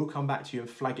 we'll come back to you and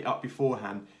flag it up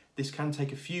beforehand. This can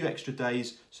take a few extra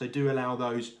days, so do allow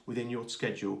those within your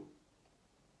schedule.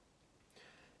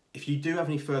 If you do have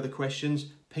any further questions,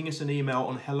 ping us an email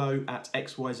on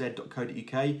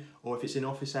hello@xyz.co.uk, or if it's in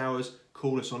office hours,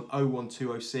 call us on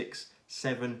 01206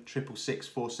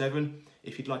 76647.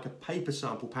 If you'd like a paper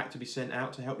sample pack to be sent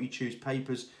out to help you choose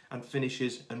papers and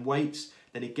finishes and weights,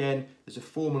 then again, there's a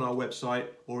form on our website,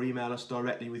 or email us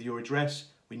directly with your address.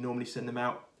 We normally send them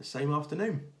out the same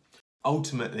afternoon.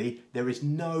 Ultimately, there is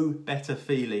no better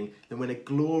feeling than when a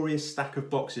glorious stack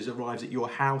of boxes arrives at your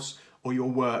house or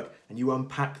your work and you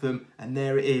unpack them and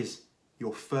there it is,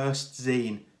 your first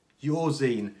zine, your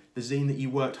zine, the zine that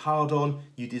you worked hard on,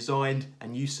 you designed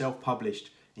and you self-published.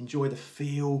 Enjoy the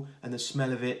feel and the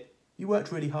smell of it. You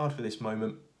worked really hard for this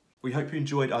moment. We hope you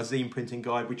enjoyed our zine printing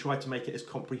guide. We tried to make it as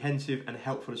comprehensive and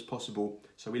helpful as possible.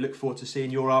 So we look forward to seeing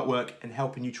your artwork and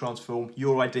helping you transform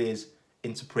your ideas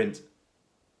into print.